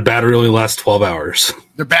 Their battery only lasts 12 hours.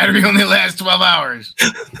 Their battery only lasts 12 hours.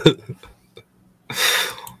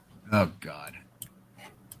 Oh, God.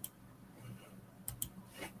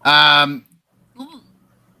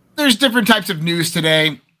 There's different types of news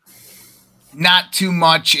today. Not too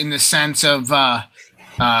much in the sense of kind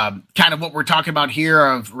of what we're talking about here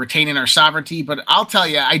of retaining our sovereignty. But I'll tell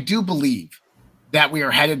you, I do believe that we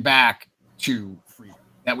are headed back to freedom,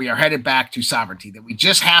 that we are headed back to sovereignty, that we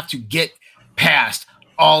just have to get past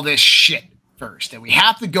all this shit first, that we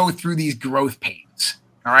have to go through these growth pains,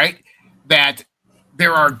 all right? That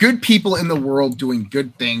there are good people in the world doing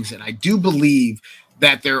good things, and I do believe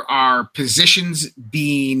that there are positions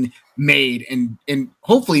being made and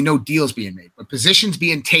hopefully no deals being made, but positions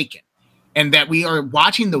being taken, and that we are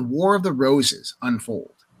watching the War of the Roses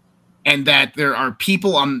unfold. And that there are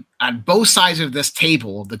people on both sides of this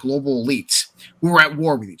table, the global elites, who are at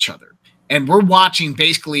war with each other. And we're watching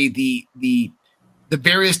basically the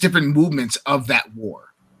various different movements of that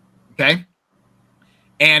war. Okay?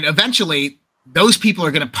 And eventually, those people are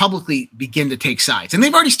going to publicly begin to take sides. And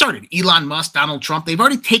they've already started. Elon Musk, Donald Trump, they've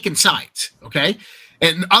already taken sides. Okay?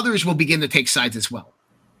 And others will begin to take sides as well.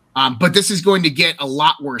 But this is going to get a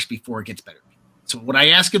lot worse before it gets better. So what I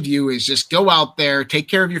ask of you is just go out there, take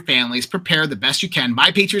care of your families, prepare the best you can.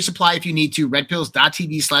 Buy Patriot Supply if you need to,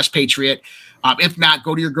 redpills.tv/Patriot. If not,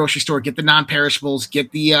 go to your grocery store, get the non-perishables,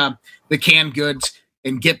 get the canned goods,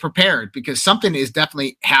 and get prepared, because something is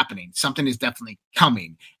definitely happening. Something is definitely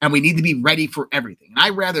coming, and we need to be ready for everything.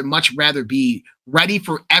 And I'd much rather be ready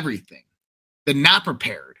for everything than not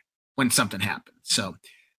prepared when something happens. So,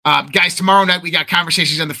 guys, tomorrow night we got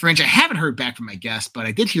Conversations on the Fringe. I haven't heard back from my guest, but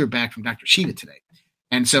I did hear back from Dr. Shiva today.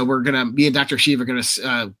 And so me and Dr. Shiva are going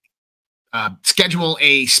to schedule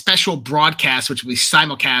a special broadcast, which will be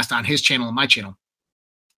simulcast on his channel and my channel.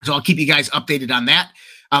 So I'll keep you guys updated on that.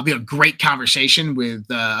 It'll be a great conversation with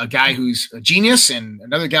a guy who's a genius and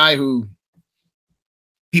another guy who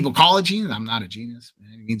people call a genius. I'm not a genius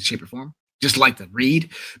in any means, shape, or form. Just like to read.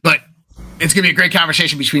 But it's going to be a great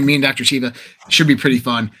conversation between me and Dr. Shiva. Should be pretty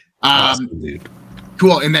fun. Awesome,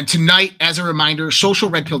 cool. And then tonight, as a reminder,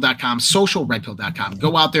 socialredpill.com.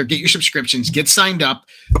 Go out there, get your subscriptions, get signed up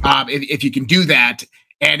if you can do that.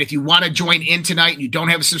 And if you want to join in tonight and you don't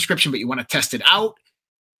have a subscription, but you want to test it out,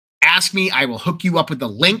 ask me. I will hook you up with the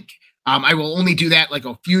link. I will only do that like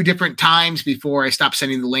a few different times before I stop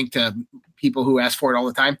sending the link to people who ask for it all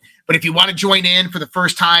the time. But if you want to join in for the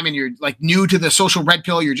first time and you're like new to the Social Red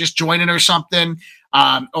Pill, you're just joining or something,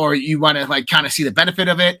 or you want to like kind of see the benefit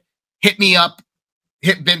of it, hit me up,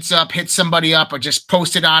 hit Vince up, hit somebody up, or just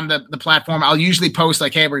post it on the platform. I'll usually post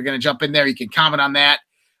like, hey, we're going to jump in there. You can comment on that.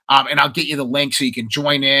 And I'll get you the link so you can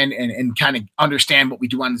join in and kind of understand what we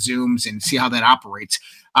do on Zooms and see how that operates.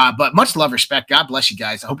 But much love, respect. God bless you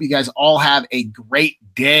guys. I hope you guys all have a great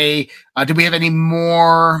day. Do we have any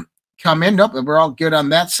more come in? Nope. We're all good on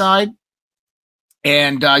that side.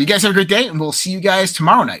 And you guys have a great day, and we'll see you guys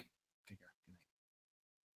tomorrow night.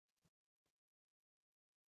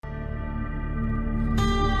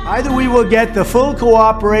 Either we will get the full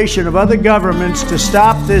cooperation of other governments to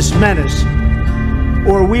stop this menace,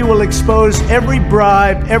 or we will expose every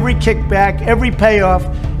bribe, every kickback, every payoff,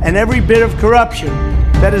 and every bit of corruption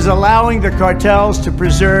that is allowing the cartels to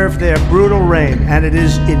preserve their brutal reign. And it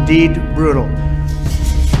is indeed brutal.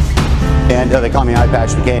 And they call me Eye Patch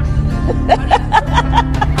McCain.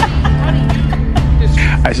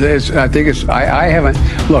 I haven't,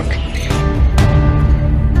 look.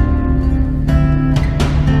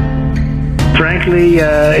 frankly,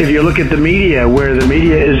 if you look at the media, where the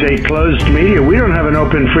media is a closed media, we don't have an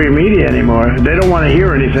open, free media anymore. They don't want to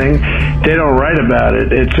hear anything. They don't write about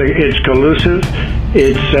it. It's collusive.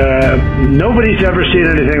 Nobody's ever seen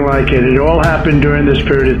anything like it. It all happened during this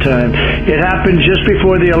period of time. It happened just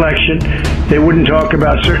before the election. They wouldn't talk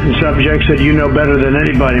about certain subjects that you know better than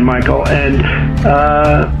anybody, Michael. And,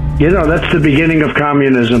 that's the beginning of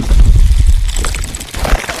communism.